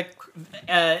eating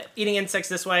insects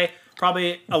this way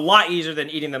probably a lot easier than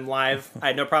eating them live. I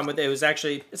had no problem with it. It was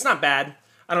actually it's not bad.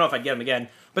 I don't know if I'd get them again,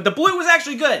 but the blue was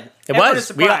actually good. It Everyone is was.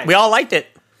 surprised. We all liked it.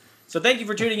 So thank you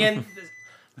for tuning in.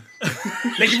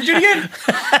 Thank you for tuning in.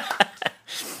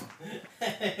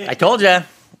 I told you.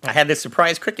 I had this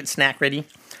surprise cricket snack ready.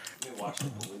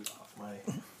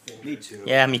 Me too.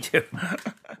 Yeah, me too.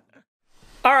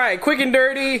 All right, quick and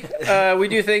dirty. We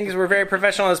do things. We're very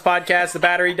professional on this podcast. The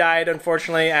battery died,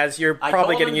 unfortunately, as you're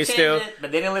probably getting used to.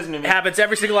 But they didn't listen to me. It happens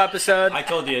every single episode. I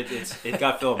told you it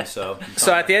got filmed, so.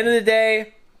 So at the end of the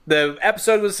day, the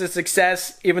episode was a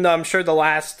success, even though I'm sure the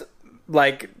last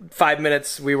like 5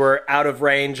 minutes we were out of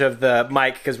range of the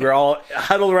mic because we were all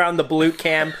huddled around the Balut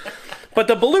cam. But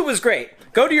the Balut was great.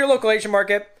 Go to your local Asian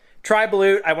market. Try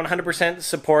Balut. I 100%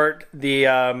 support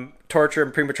the torture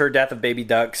and premature death of baby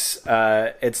ducks.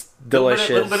 It's delicious.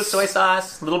 A little bit of soy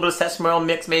sauce, a little bit of sesame oil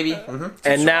mix, maybe. Mm-hmm.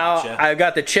 And now Sriracha. I've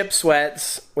got the chip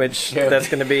sweats, which that's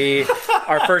going to be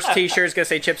our first T-shirt. Is going to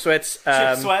say chip sweats.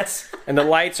 Sweats. And the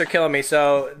lights are killing me.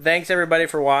 So thanks everybody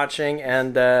for watching.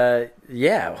 And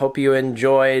yeah, hope you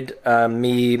enjoyed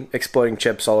me exploding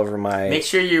chips all over my. Make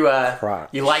sure you Crotch.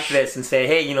 you like this and say,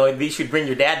 hey, you know, these should bring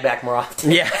your dad back more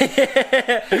often. Yeah.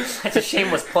 That's a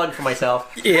shameless plug for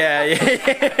myself. Yeah.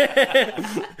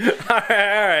 All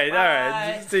right.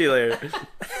 Bye. See you later. Because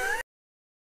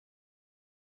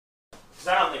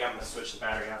I don't think I'm gonna switch the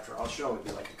battery after all. It should only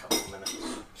be like a couple of minutes.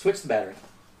 Switch the battery.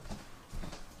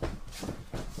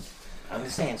 I'm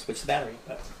just saying, switch the battery.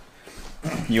 But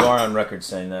You are on record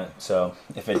saying that, so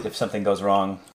if something goes wrong,